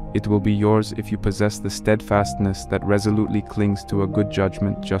 It will be yours if you possess the steadfastness that resolutely clings to a good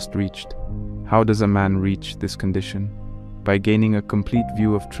judgment just reached. How does a man reach this condition? By gaining a complete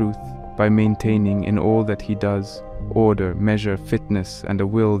view of truth, by maintaining in all that he does order, measure, fitness, and a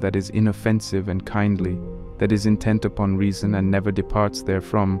will that is inoffensive and kindly, that is intent upon reason and never departs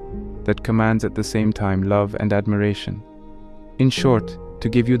therefrom, that commands at the same time love and admiration. In short, to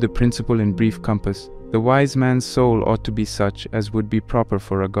give you the principle in brief compass, the wise man's soul ought to be such as would be proper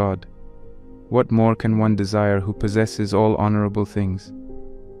for a god. What more can one desire who possesses all honorable things?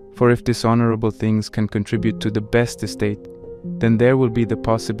 For if dishonorable things can contribute to the best estate, then there will be the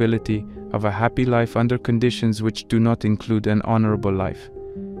possibility of a happy life under conditions which do not include an honorable life.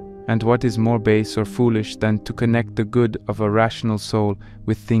 And what is more base or foolish than to connect the good of a rational soul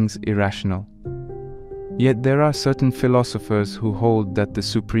with things irrational? Yet there are certain philosophers who hold that the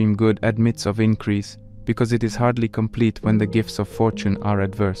supreme good admits of increase, because it is hardly complete when the gifts of fortune are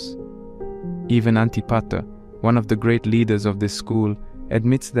adverse. Even Antipater, one of the great leaders of this school,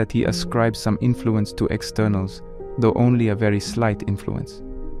 admits that he ascribes some influence to externals, though only a very slight influence.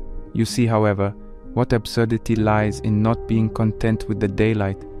 You see, however, what absurdity lies in not being content with the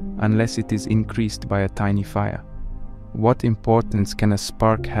daylight unless it is increased by a tiny fire. What importance can a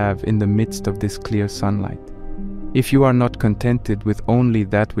spark have in the midst of this clear sunlight? If you are not contented with only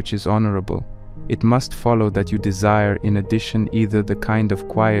that which is honorable, it must follow that you desire in addition either the kind of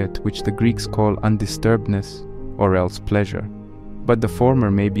quiet which the Greeks call undisturbedness, or else pleasure. But the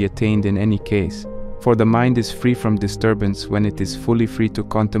former may be attained in any case, for the mind is free from disturbance when it is fully free to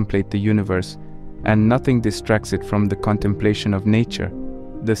contemplate the universe, and nothing distracts it from the contemplation of nature.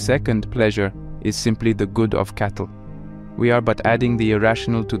 The second pleasure is simply the good of cattle. We are but adding the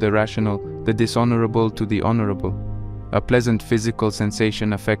irrational to the rational, the dishonorable to the honorable. A pleasant physical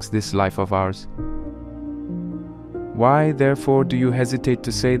sensation affects this life of ours. Why, therefore, do you hesitate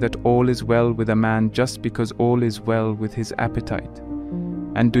to say that all is well with a man just because all is well with his appetite?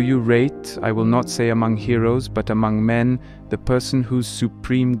 And do you rate, I will not say among heroes, but among men, the person whose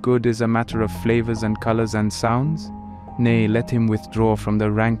supreme good is a matter of flavors and colors and sounds? Nay, let him withdraw from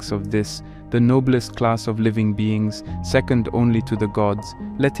the ranks of this, the noblest class of living beings, second only to the gods.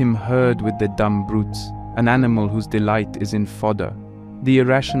 Let him herd with the dumb brutes, an animal whose delight is in fodder. The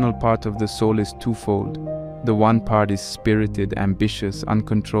irrational part of the soul is twofold. The one part is spirited, ambitious,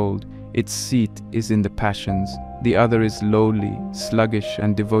 uncontrolled. Its seat is in the passions. The other is lowly, sluggish,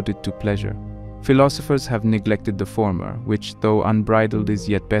 and devoted to pleasure. Philosophers have neglected the former, which, though unbridled, is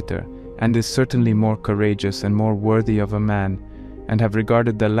yet better, and is certainly more courageous and more worthy of a man, and have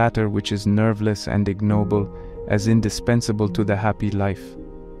regarded the latter, which is nerveless and ignoble, as indispensable to the happy life.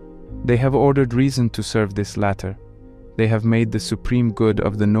 They have ordered reason to serve this latter. They have made the supreme good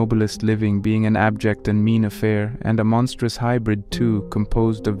of the noblest living being an abject and mean affair, and a monstrous hybrid too,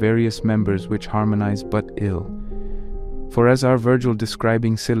 composed of various members which harmonize but ill. For as our Virgil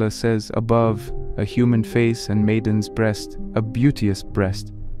describing Scylla says, above, a human face and maiden's breast, a beauteous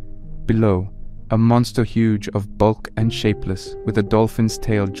breast. Below, a monster huge of bulk and shapeless, with a dolphin's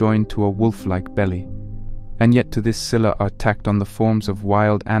tail joined to a wolf-like belly. And yet to this Scylla are tacked on the forms of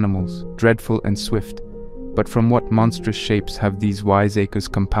wild animals, dreadful and swift. But from what monstrous shapes have these wiseacres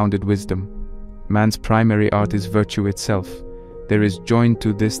compounded wisdom? Man's primary art is virtue itself. There is joined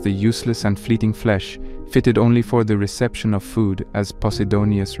to this the useless and fleeting flesh, fitted only for the reception of food, as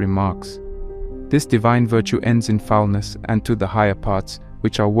Posidonius remarks. This divine virtue ends in foulness, and to the higher parts,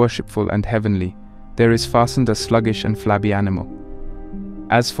 which are worshipful and heavenly, there is fastened a sluggish and flabby animal.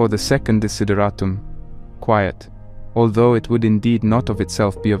 As for the second desideratum, quiet, although it would indeed not of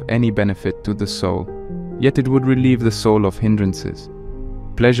itself be of any benefit to the soul, yet it would relieve the soul of hindrances.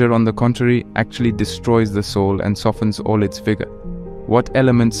 Pleasure, on the contrary, actually destroys the soul and softens all its vigor. What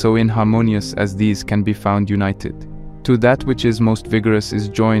elements so inharmonious as these can be found united? To that which is most vigorous is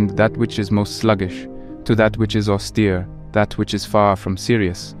joined that which is most sluggish, to that which is austere, that which is far from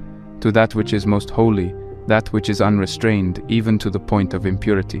serious, to that which is most holy, that which is unrestrained, even to the point of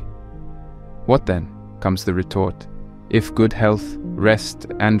impurity. What then, comes the retort, if good health, rest,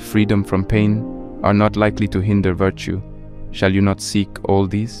 and freedom from pain are not likely to hinder virtue, shall you not seek all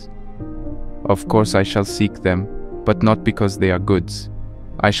these? Of course I shall seek them, but not because they are goods.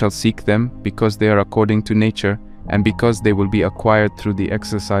 I shall seek them because they are according to nature, and because they will be acquired through the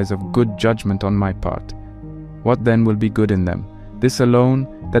exercise of good judgment on my part. What then will be good in them? This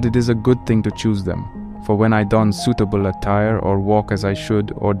alone, that it is a good thing to choose them. For when I don suitable attire, or walk as I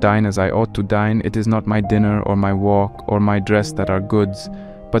should, or dine as I ought to dine, it is not my dinner, or my walk, or my dress that are goods,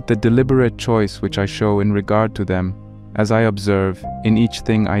 but the deliberate choice which I show in regard to them, as I observe, in each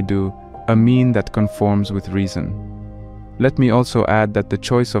thing I do, a mean that conforms with reason. Let me also add that the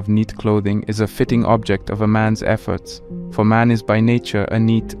choice of neat clothing is a fitting object of a man's efforts, for man is by nature a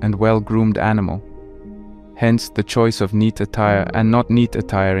neat and well-groomed animal. Hence, the choice of neat attire and not neat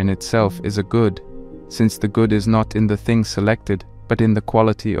attire in itself is a good, since the good is not in the thing selected, but in the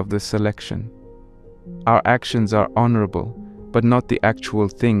quality of the selection. Our actions are honorable, but not the actual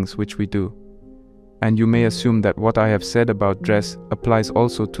things which we do. And you may assume that what I have said about dress applies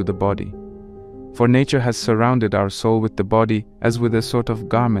also to the body. For nature has surrounded our soul with the body as with a sort of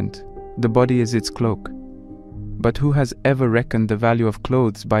garment. The body is its cloak. But who has ever reckoned the value of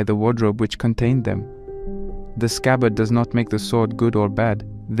clothes by the wardrobe which contained them? The scabbard does not make the sword good or bad.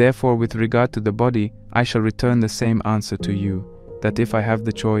 Therefore, with regard to the body, I shall return the same answer to you, that if I have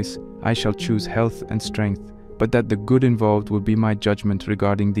the choice, I shall choose health and strength, but that the good involved will be my judgment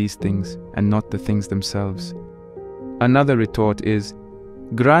regarding these things, and not the things themselves. Another retort is,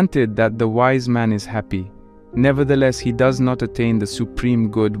 granted that the wise man is happy, nevertheless he does not attain the supreme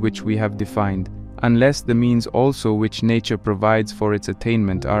good which we have defined, unless the means also which nature provides for its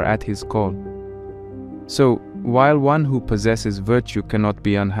attainment are at his call. So, while one who possesses virtue cannot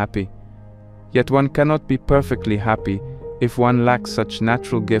be unhappy, yet one cannot be perfectly happy if one lacks such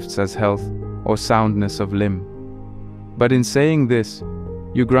natural gifts as health or soundness of limb. But in saying this,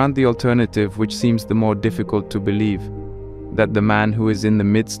 you grant the alternative which seems the more difficult to believe, that the man who is in the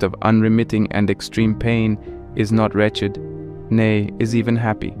midst of unremitting and extreme pain is not wretched, nay, is even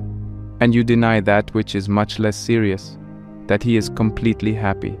happy. And you deny that which is much less serious, that he is completely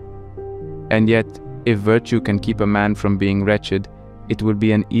happy. And yet, if virtue can keep a man from being wretched, it will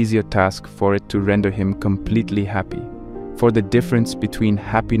be an easier task for it to render him completely happy. For the difference between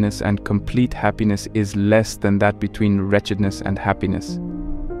happiness and complete happiness is less than that between wretchedness and happiness.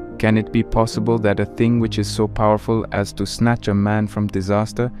 Can it be possible that a thing which is so powerful as to snatch a man from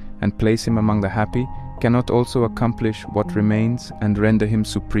disaster and place him among the happy cannot also accomplish what remains and render him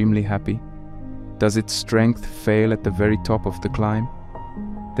supremely happy? Does its strength fail at the very top of the climb?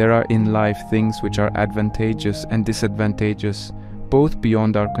 There are in life things which are advantageous and disadvantageous, both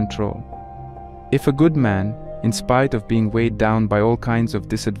beyond our control. If a good man, in spite of being weighed down by all kinds of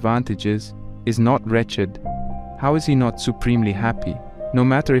disadvantages, is not wretched, how is he not supremely happy, no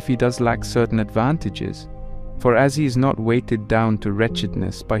matter if he does lack certain advantages? For as he is not weighted down to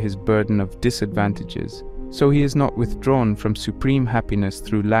wretchedness by his burden of disadvantages, so he is not withdrawn from supreme happiness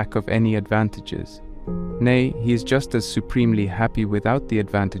through lack of any advantages. Nay, he is just as supremely happy without the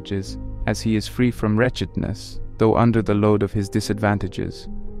advantages as he is free from wretchedness, though under the load of his disadvantages.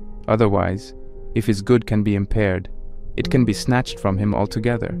 Otherwise, if his good can be impaired, it can be snatched from him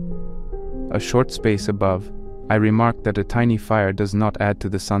altogether. A short space above, I remarked that a tiny fire does not add to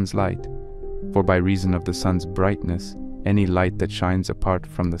the sun's light, for by reason of the sun's brightness, any light that shines apart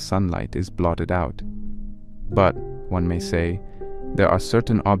from the sunlight is blotted out. But, one may say, there are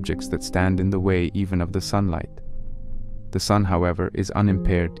certain objects that stand in the way even of the sunlight. The sun, however, is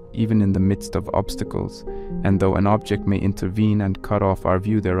unimpaired even in the midst of obstacles, and though an object may intervene and cut off our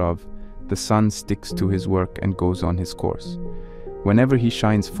view thereof, the sun sticks to his work and goes on his course. Whenever he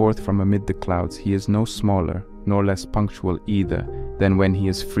shines forth from amid the clouds, he is no smaller nor less punctual either than when he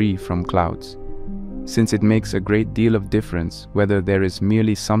is free from clouds, since it makes a great deal of difference whether there is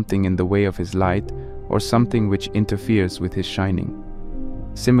merely something in the way of his light or something which interferes with his shining.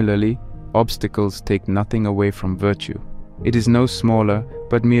 Similarly, obstacles take nothing away from virtue. It is no smaller,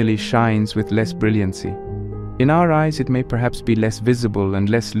 but merely shines with less brilliancy. In our eyes it may perhaps be less visible and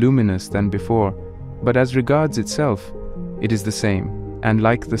less luminous than before, but as regards itself, it is the same, and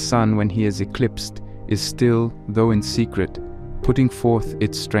like the sun when he is eclipsed, is still, though in secret, putting forth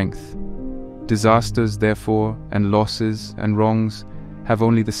its strength. Disasters, therefore, and losses and wrongs have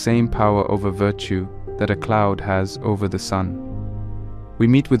only the same power over virtue that a cloud has over the sun. We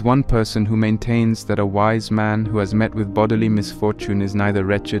meet with one person who maintains that a wise man who has met with bodily misfortune is neither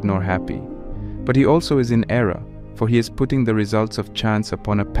wretched nor happy. But he also is in error, for he is putting the results of chance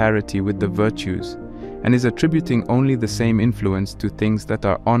upon a parity with the virtues, and is attributing only the same influence to things that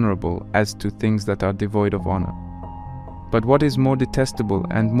are honorable as to things that are devoid of honor. But what is more detestable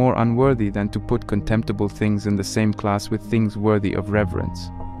and more unworthy than to put contemptible things in the same class with things worthy of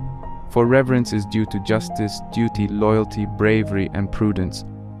reverence? For reverence is due to justice, duty, loyalty, bravery, and prudence.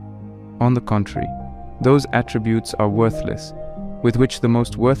 On the contrary, those attributes are worthless, with which the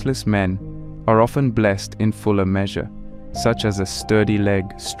most worthless men are often blessed in fuller measure, such as a sturdy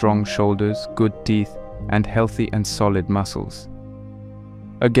leg, strong shoulders, good teeth, and healthy and solid muscles.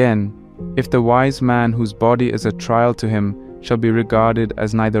 Again, if the wise man whose body is a trial to him shall be regarded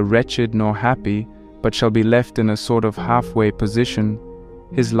as neither wretched nor happy, but shall be left in a sort of halfway position,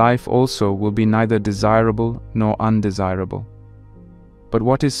 his life also will be neither desirable nor undesirable. But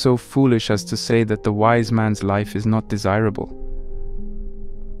what is so foolish as to say that the wise man's life is not desirable?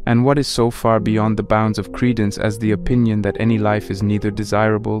 And what is so far beyond the bounds of credence as the opinion that any life is neither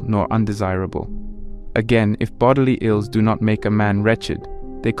desirable nor undesirable? Again, if bodily ills do not make a man wretched,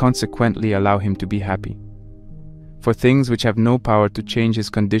 they consequently allow him to be happy. For things which have no power to change his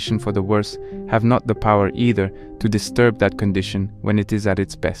condition for the worse have not the power either to disturb that condition when it is at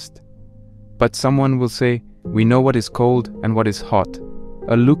its best. But someone will say, we know what is cold and what is hot.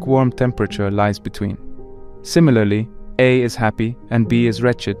 A lukewarm temperature lies between. Similarly, A is happy and B is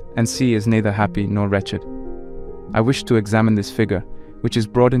wretched, and C is neither happy nor wretched. I wish to examine this figure, which is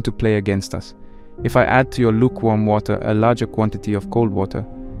brought into play against us. If I add to your lukewarm water a larger quantity of cold water,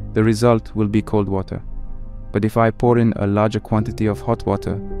 the result will be cold water. But if I pour in a larger quantity of hot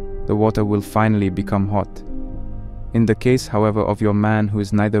water, the water will finally become hot. In the case, however, of your man who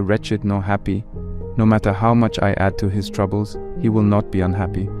is neither wretched nor happy, no matter how much I add to his troubles, he will not be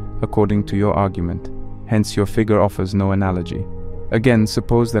unhappy, according to your argument. Hence your figure offers no analogy. Again,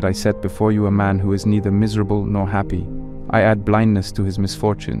 suppose that I set before you a man who is neither miserable nor happy. I add blindness to his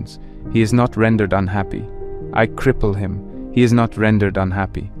misfortunes. He is not rendered unhappy. I cripple him. He is not rendered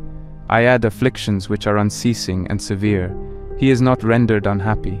unhappy. I add afflictions which are unceasing and severe. He is not rendered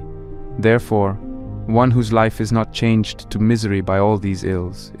unhappy. Therefore, one whose life is not changed to misery by all these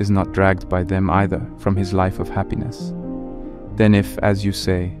ills is not dragged by them either from his life of happiness. Then if, as you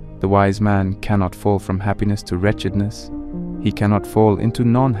say, the wise man cannot fall from happiness to wretchedness, he cannot fall into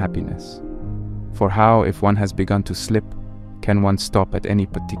non-happiness. For how, if one has begun to slip, can one stop at any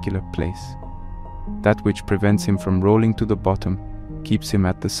particular place? That which prevents him from rolling to the bottom keeps him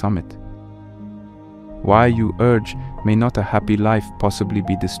at the summit. Why, you urge, may not a happy life possibly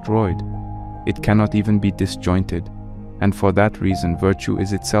be destroyed? It cannot even be disjointed, and for that reason virtue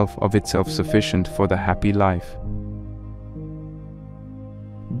is itself of itself sufficient for the happy life.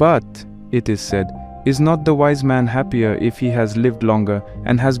 But, it is said, is not the wise man happier if he has lived longer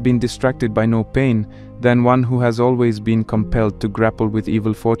and has been distracted by no pain than one who has always been compelled to grapple with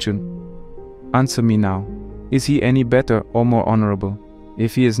evil fortune? Answer me now, is he any better or more honorable?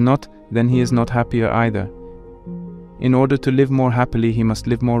 If he is not, then he is not happier either. In order to live more happily, he must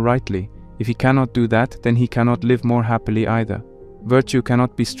live more rightly. If he cannot do that, then he cannot live more happily either. Virtue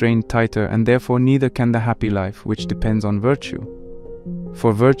cannot be strained tighter, and therefore neither can the happy life, which depends on virtue.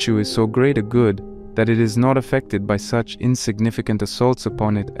 For virtue is so great a good that it is not affected by such insignificant assaults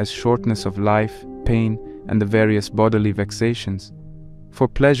upon it as shortness of life, pain, and the various bodily vexations. For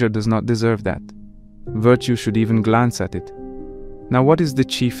pleasure does not deserve that. Virtue should even glance at it. Now what is the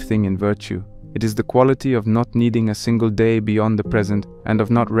chief thing in virtue? It is the quality of not needing a single day beyond the present and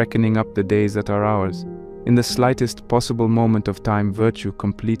of not reckoning up the days that are ours. In the slightest possible moment of time, virtue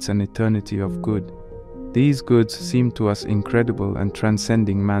completes an eternity of good. These goods seem to us incredible and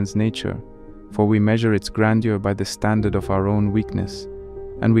transcending man's nature, for we measure its grandeur by the standard of our own weakness,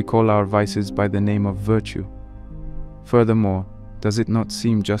 and we call our vices by the name of virtue. Furthermore, does it not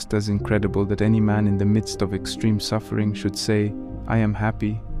seem just as incredible that any man in the midst of extreme suffering should say, I am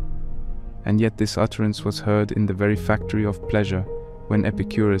happy? And yet this utterance was heard in the very factory of pleasure, when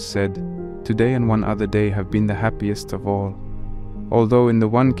Epicurus said, Today and one other day have been the happiest of all. Although in the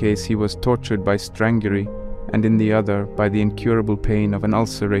one case he was tortured by strangury, and in the other by the incurable pain of an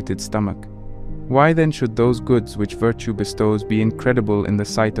ulcerated stomach. Why then should those goods which virtue bestows be incredible in the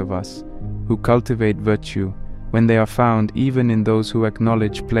sight of us, who cultivate virtue, when they are found even in those who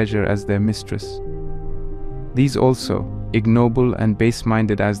acknowledge pleasure as their mistress? These also, ignoble and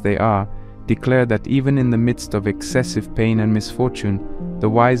base-minded as they are, declare that even in the midst of excessive pain and misfortune, the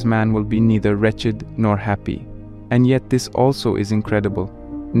wise man will be neither wretched nor happy. And yet this also is incredible,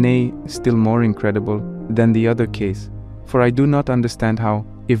 nay, still more incredible than the other case. For I do not understand how,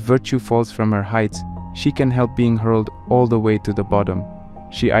 if virtue falls from her heights, she can help being hurled all the way to the bottom.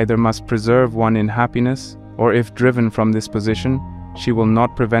 She either must preserve one in happiness, or if driven from this position, she will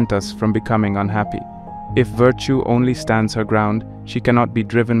not prevent us from becoming unhappy. If virtue only stands her ground, she cannot be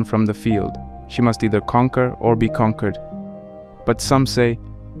driven from the field. She must either conquer or be conquered. But some say,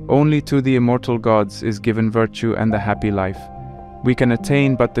 only to the immortal gods is given virtue and the happy life. We can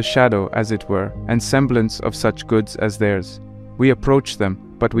attain but the shadow, as it were, and semblance of such goods as theirs. We approach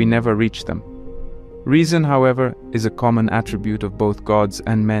them, but we never reach them. Reason, however, is a common attribute of both gods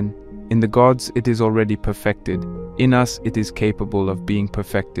and men. In the gods it is already perfected. In us it is capable of being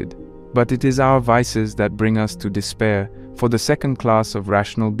perfected. But it is our vices that bring us to despair, for the second class of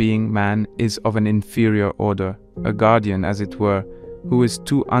rational being, man, is of an inferior order, a guardian as it were, who is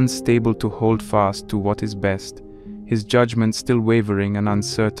too unstable to hold fast to what is best, his judgment still wavering and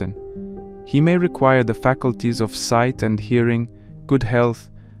uncertain. He may require the faculties of sight and hearing, good health,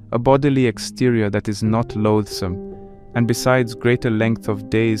 a bodily exterior that is not loathsome, and besides greater length of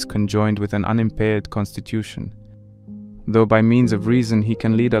days conjoined with an unimpaired constitution. Though by means of reason he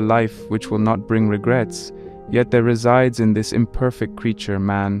can lead a life which will not bring regrets, yet there resides in this imperfect creature,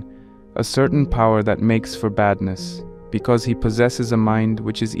 man, a certain power that makes for badness, because he possesses a mind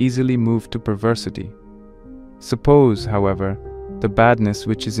which is easily moved to perversity. Suppose, however, the badness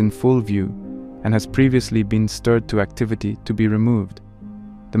which is in full view, and has previously been stirred to activity, to be removed.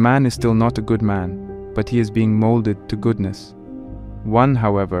 The man is still not a good man, but he is being molded to goodness. One,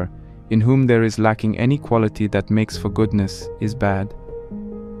 however, in whom there is lacking any quality that makes for goodness, is bad.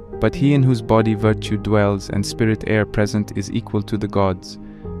 But he in whose body virtue dwells and spirit air present is equal to the gods,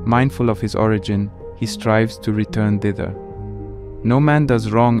 mindful of his origin, he strives to return thither. No man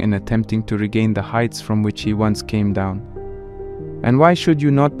does wrong in attempting to regain the heights from which he once came down. And why should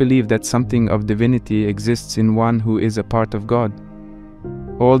you not believe that something of divinity exists in one who is a part of God?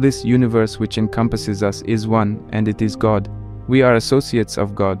 All this universe which encompasses us is one, and it is God. We are associates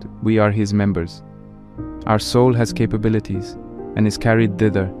of God, we are His members. Our soul has capabilities, and is carried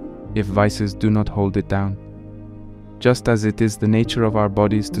thither, if vices do not hold it down. Just as it is the nature of our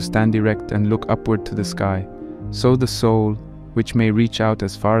bodies to stand erect and look upward to the sky, so the soul, which may reach out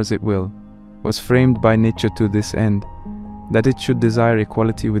as far as it will, was framed by nature to this end, that it should desire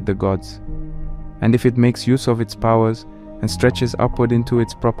equality with the gods. And if it makes use of its powers, and stretches upward into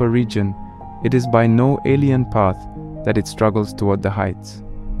its proper region, it is by no alien path that it struggles toward the heights.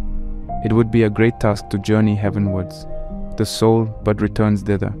 It would be a great task to journey heavenwards. The soul but returns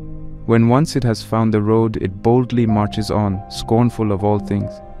thither. When once it has found the road, it boldly marches on, scornful of all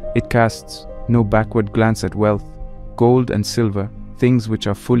things. It casts no backward glance at wealth, gold and silver, things which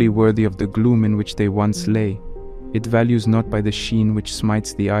are fully worthy of the gloom in which they once lay. It values not by the sheen which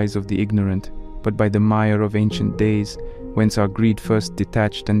smites the eyes of the ignorant, but by the mire of ancient days, whence our greed first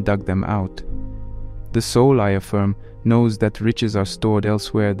detached and dug them out. The soul, I affirm, knows that riches are stored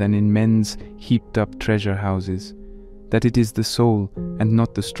elsewhere than in men's heaped-up treasure houses, that it is the soul, and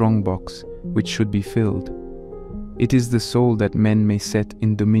not the strong box, which should be filled. It is the soul that men may set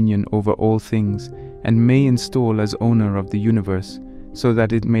in dominion over all things, and may install as owner of the universe, so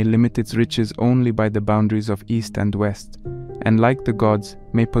that it may limit its riches only by the boundaries of east and west, and like the gods,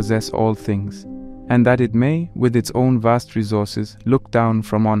 may possess all things, and that it may, with its own vast resources, look down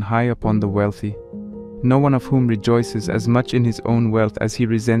from on high upon the wealthy, no one of whom rejoices as much in his own wealth as he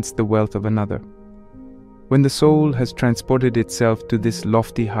resents the wealth of another. When the soul has transported itself to this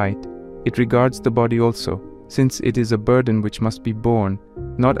lofty height, it regards the body also, since it is a burden which must be borne,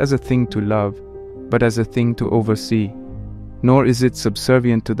 not as a thing to love, but as a thing to oversee, nor is it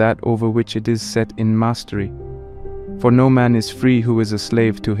subservient to that over which it is set in mastery. For no man is free who is a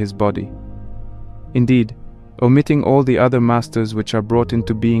slave to his body. Indeed, omitting all the other masters which are brought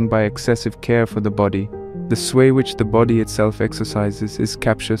into being by excessive care for the body, the sway which the body itself exercises is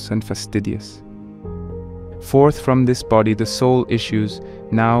captious and fastidious. Forth from this body the soul issues,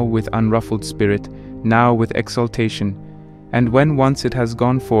 now with unruffled spirit, now with exaltation, and when once it has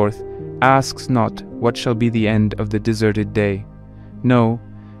gone forth, asks not what shall be the end of the deserted day. No,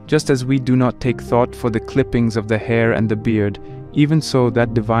 just as we do not take thought for the clippings of the hair and the beard, even so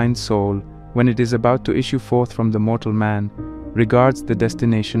that divine soul, when it is about to issue forth from the mortal man, regards the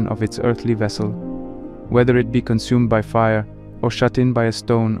destination of its earthly vessel, whether it be consumed by fire, or shut in by a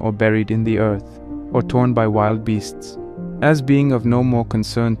stone, or buried in the earth, or torn by wild beasts, as being of no more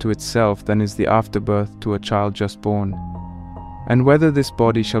concern to itself than is the afterbirth to a child just born. And whether this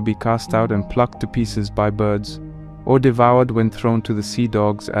body shall be cast out and plucked to pieces by birds, or devoured when thrown to the sea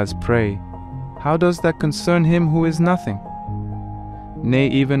dogs as prey, how does that concern him who is nothing? Nay,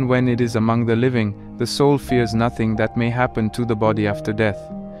 even when it is among the living, the soul fears nothing that may happen to the body after death.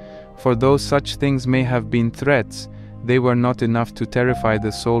 For though such things may have been threats, they were not enough to terrify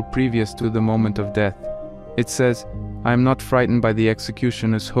the soul previous to the moment of death. It says, I am not frightened by the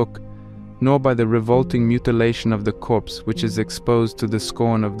executioner's hook, nor by the revolting mutilation of the corpse which is exposed to the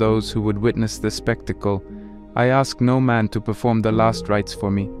scorn of those who would witness the spectacle. I ask no man to perform the last rites for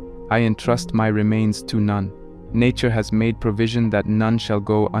me. I entrust my remains to none. Nature has made provision that none shall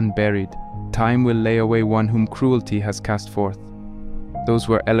go unburied. Time will lay away one whom cruelty has cast forth. Those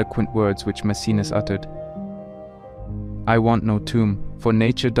were eloquent words which Maecenas uttered. I want no tomb, for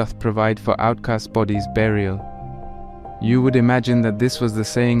nature doth provide for outcast bodies burial. You would imagine that this was the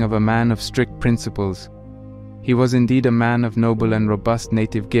saying of a man of strict principles. He was indeed a man of noble and robust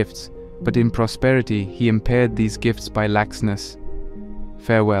native gifts, but in prosperity he impaired these gifts by laxness.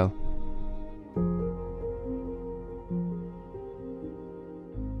 Farewell.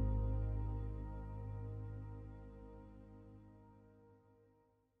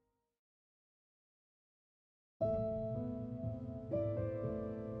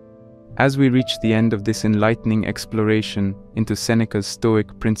 As we reach the end of this enlightening exploration into Seneca's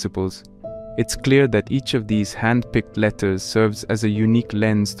Stoic principles, it's clear that each of these hand-picked letters serves as a unique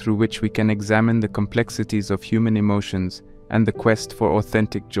lens through which we can examine the complexities of human emotions and the quest for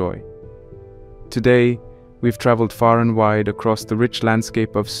authentic joy. Today, we've traveled far and wide across the rich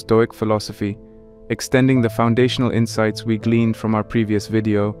landscape of Stoic philosophy, extending the foundational insights we gleaned from our previous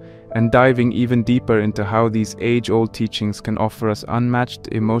video and diving even deeper into how these age-old teachings can offer us unmatched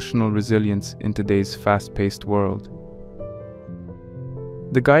emotional resilience in today's fast-paced world.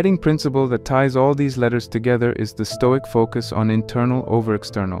 The guiding principle that ties all these letters together is the Stoic focus on internal over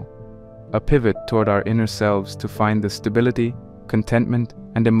external, a pivot toward our inner selves to find the stability, contentment,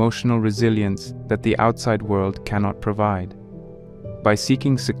 and emotional resilience that the outside world cannot provide. By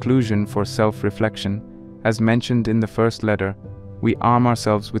seeking seclusion for self-reflection, as mentioned in the first letter, we arm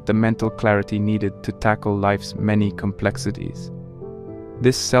ourselves with the mental clarity needed to tackle life's many complexities.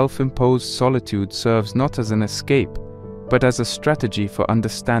 This self-imposed solitude serves not as an escape, but as a strategy for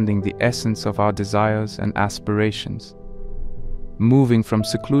understanding the essence of our desires and aspirations. Moving from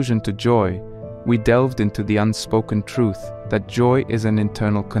seclusion to joy, we delved into the unspoken truth that joy is an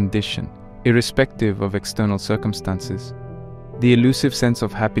internal condition, irrespective of external circumstances. The elusive sense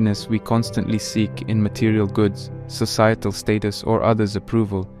of happiness we constantly seek in material goods, societal status, or others'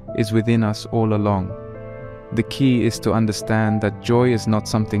 approval is within us all along. The key is to understand that joy is not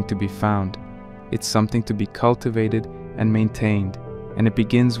something to be found. It's something to be cultivated and maintained, and it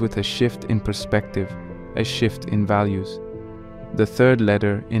begins with a shift in perspective, a shift in values. The third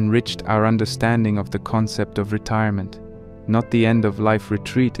letter enriched our understanding of the concept of retirement. Not the end-of-life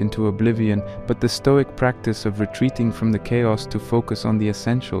retreat into oblivion, but the Stoic practice of retreating from the chaos to focus on the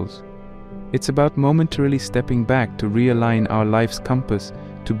essentials. It's about momentarily stepping back to realign our life's compass,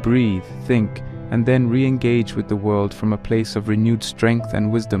 to breathe, think, and then re-engage with the world from a place of renewed strength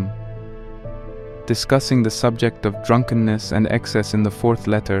and wisdom. Discussing the subject of drunkenness and excess in the fourth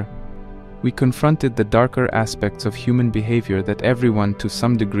letter, we confronted the darker aspects of human behavior that everyone to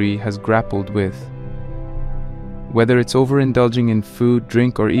some degree has grappled with. Whether it's overindulging in food,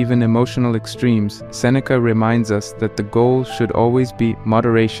 drink, or even emotional extremes, Seneca reminds us that the goal should always be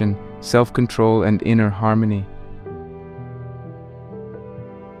moderation, self-control, and inner harmony.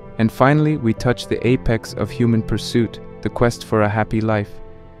 And finally, we touch the apex of human pursuit, the quest for a happy life.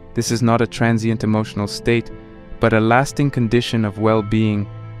 This is not a transient emotional state, but a lasting condition of well-being,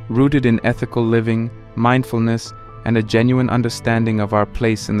 rooted in ethical living, mindfulness, and a genuine understanding of our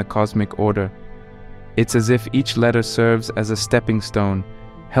place in the cosmic order. It's as if each letter serves as a stepping stone,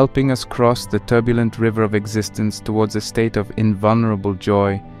 helping us cross the turbulent river of existence towards a state of invulnerable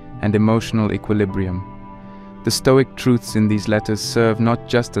joy and emotional equilibrium. The Stoic truths in these letters serve not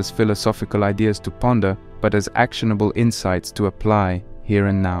just as philosophical ideas to ponder, but as actionable insights to apply here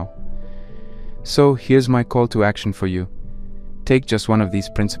and now. So here's my call to action for you. Take just one of these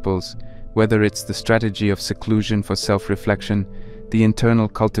principles, whether it's the strategy of seclusion for self-reflection, the internal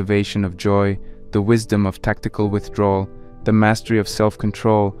cultivation of joy, the wisdom of tactical withdrawal, the mastery of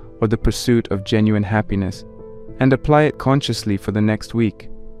self-control, or the pursuit of genuine happiness, and apply it consciously for the next week.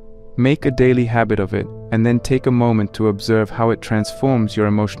 Make a daily habit of it, and then take a moment to observe how it transforms your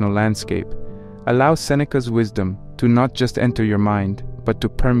emotional landscape. Allow Seneca's wisdom to not just enter your mind, but to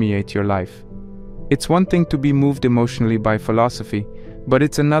permeate your life. It's one thing to be moved emotionally by philosophy, but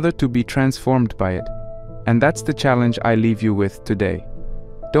it's another to be transformed by it. And that's the challenge I leave you with today.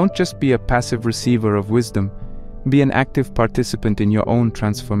 Don't just be a passive receiver of wisdom, be an active participant in your own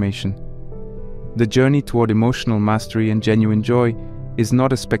transformation. The journey toward emotional mastery and genuine joy is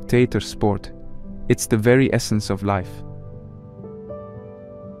not a spectator sport. It's the very essence of life.